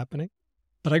what was happening.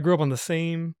 But I grew up on the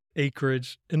same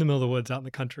acreage in the middle of the woods out in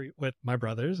the country with my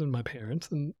brothers and my parents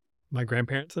and my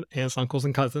grandparents and aunts, uncles,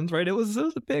 and cousins, right? It was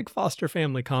a big foster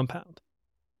family compound.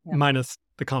 Yeah. minus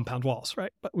the compound walls,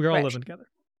 right? But we were all Right. living together.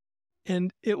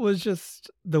 And it was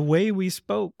just the way we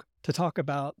spoke to talk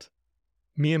about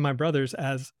me and my brothers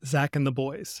as Zach and the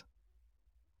boys,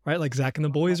 right? Like Zach and the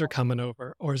boys are coming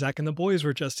over, or Zach and the boys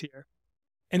were just here.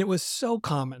 And it was so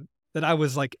common that I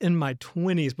was like in my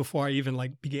 20s before I even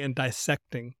like began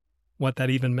dissecting what that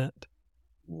even meant.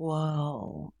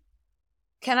 Whoa.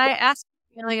 Can I ask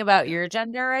something about your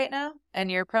gender right now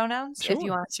and your pronouns, if you Sure.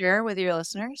 want to share with your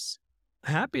listeners?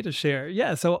 Happy to share.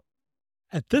 Yeah. So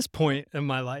at this point in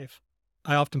my life,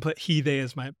 I often put he, they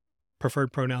as my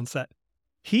preferred pronoun set.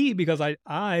 He, because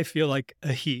I feel like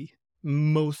a he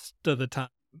most of the time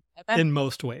Okay. in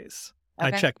most ways. I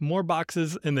Okay. check more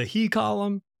boxes in the he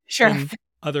column Sure. than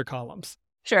other columns.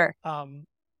 Sure.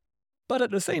 But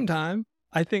at the same time,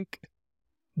 I think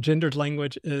gendered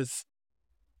language is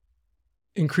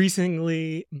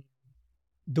increasingly,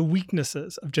 the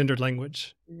weaknesses of gendered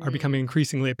language are becoming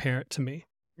increasingly apparent to me.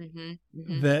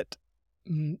 That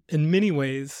in many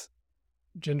ways,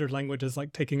 gendered language is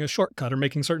like taking a shortcut or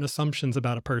making certain assumptions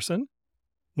about a person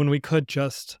when we could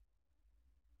just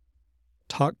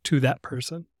talk to that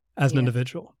person as an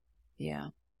individual. Yeah.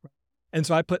 And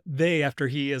so I put they after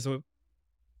he as a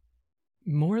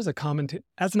more as a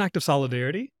as an act of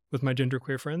solidarity with my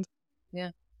genderqueer friends.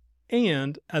 Yeah.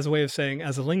 And as a way of saying,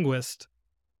 as a linguist,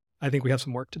 I think we have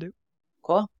some work to do.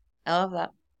 Cool. I love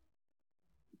that.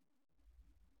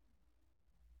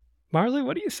 Marlee,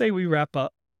 what do you say we wrap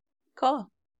up Cool.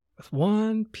 with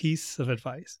one piece of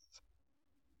advice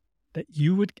that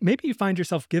you would, maybe you find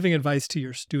yourself giving advice to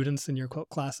your students in your QUILT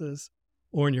classes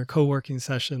or in your co-working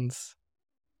sessions,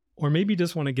 or maybe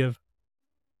just want to give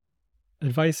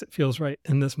advice that feels right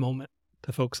in this moment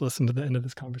to folks listening to the end of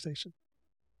this conversation?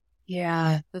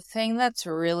 Yeah, the thing that's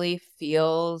really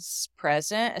feels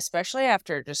present, especially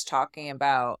after just talking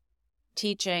about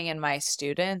teaching and my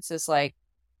students, is like,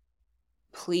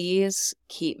 please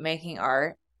keep making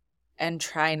art and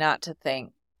try not to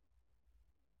think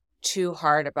too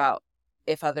hard about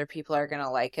if other people are going to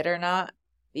like it or not,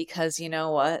 because you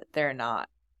know what? They're not.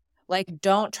 Like,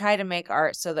 don't try to make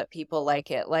art so that people like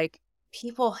it. Like,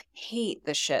 people hate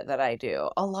the shit that I do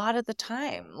a lot of the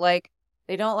time. Like,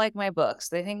 they don't like my books.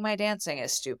 They think my dancing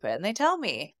is stupid, and they tell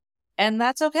me. And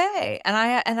that's okay.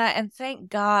 And thank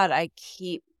God I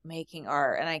keep making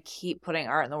art and I keep putting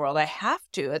art in the world. I have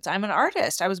to. I'm an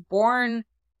artist. I was born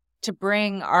to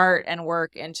bring art and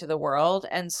work into the world.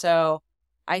 And so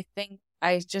I think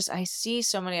I see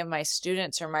so many of my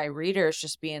students or my readers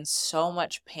just be in so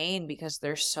much pain because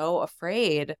they're so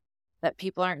afraid that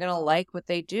people aren't going to like what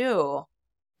they do.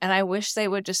 And I wish they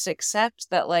would just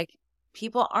accept that, like,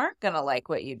 people aren't going to like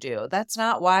what you do. That's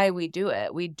not why we do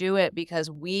it. We do it because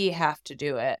we have to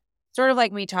do it. Sort of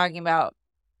like me talking about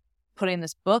putting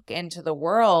this book into the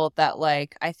world, that,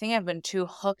 like, I think I've been too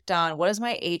hooked on, what does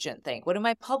my agent think? What do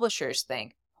my publishers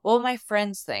think? What will my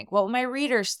friends think? What will my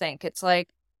readers think? It's like,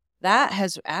 that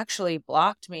has actually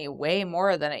blocked me way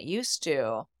more than it used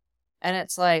to. And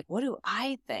it's like, what do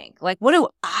I think? Like, what do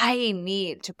I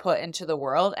need to put into the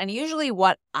world? And usually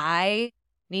what I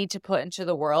need to put into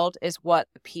the world is what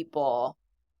the people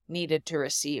needed to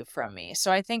receive from me.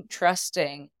 So I think trust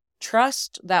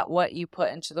that what you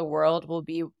put into the world will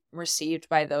be received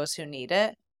by those who need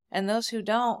it. And those who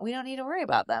don't, we don't need to worry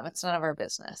about them. It's none of our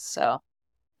business. So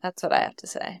that's what I have to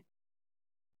say.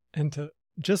 And to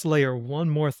just layer one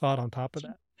more thought on top of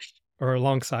that, or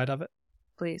alongside of it.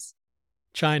 Please.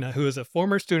 China, who is a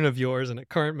former student of yours and a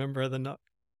current member of the Nook,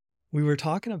 we were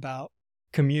talking about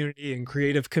community and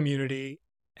creative community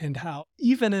and how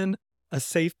even in a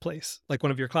safe place, like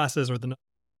one of your classes or the Nook,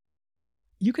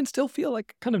 you can still feel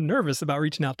like kind of nervous about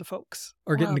reaching out to folks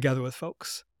or getting together with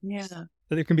folks. Yeah. That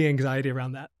there can be anxiety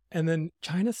around that. And then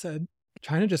China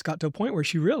just got to a point where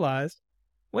she realized,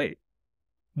 wait,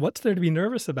 what's there to be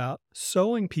nervous about?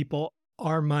 Sewing people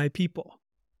are my people.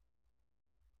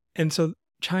 And so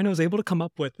China was able to come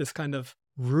up with this kind of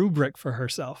rubric for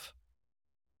herself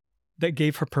that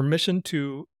gave her permission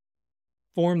to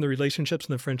form the relationships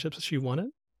and the friendships that she wanted,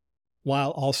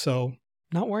 while also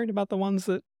not worrying about the ones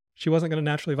that she wasn't going to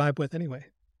naturally vibe with anyway.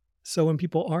 So when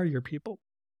people are your people.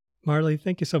 Marlee,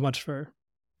 thank you so much for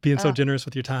being so generous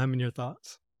with your time and your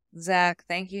thoughts. Zach,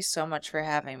 thank you so much for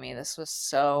having me. This was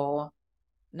so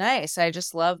nice. I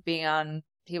just love being on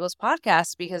people's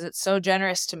podcasts because it's so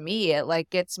generous to me. It like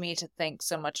gets me to think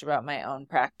so much about my own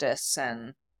practice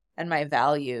and my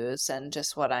values and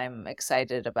just what I'm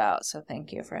excited about. So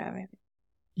thank you for having me.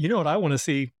 You know what I want to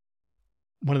see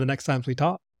one of the next times we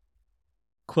talk?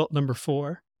 Quilt number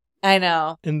 4. I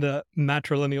know. In the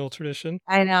matrilineal tradition.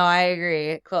 I know. I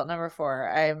agree. Quilt number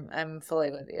 4. I'm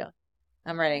fully with you.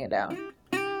 I'm writing it down.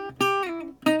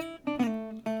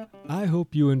 I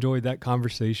hope you enjoyed that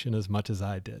conversation as much as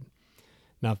I did.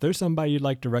 Now, if there's somebody you'd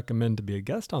like to recommend to be a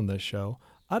guest on this show,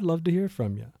 I'd love to hear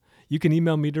from you. You can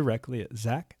email me directly at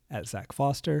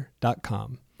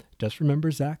zach@zachfoster.com. Just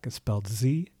remember Zach is spelled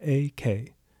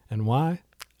Z-A-K. And why?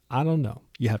 I don't know.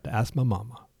 You have to ask my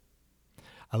mama.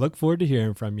 I look forward to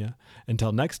hearing from you.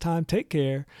 Until next time, take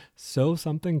care, sow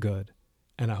something good,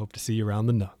 and I hope to see you around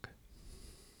the nook.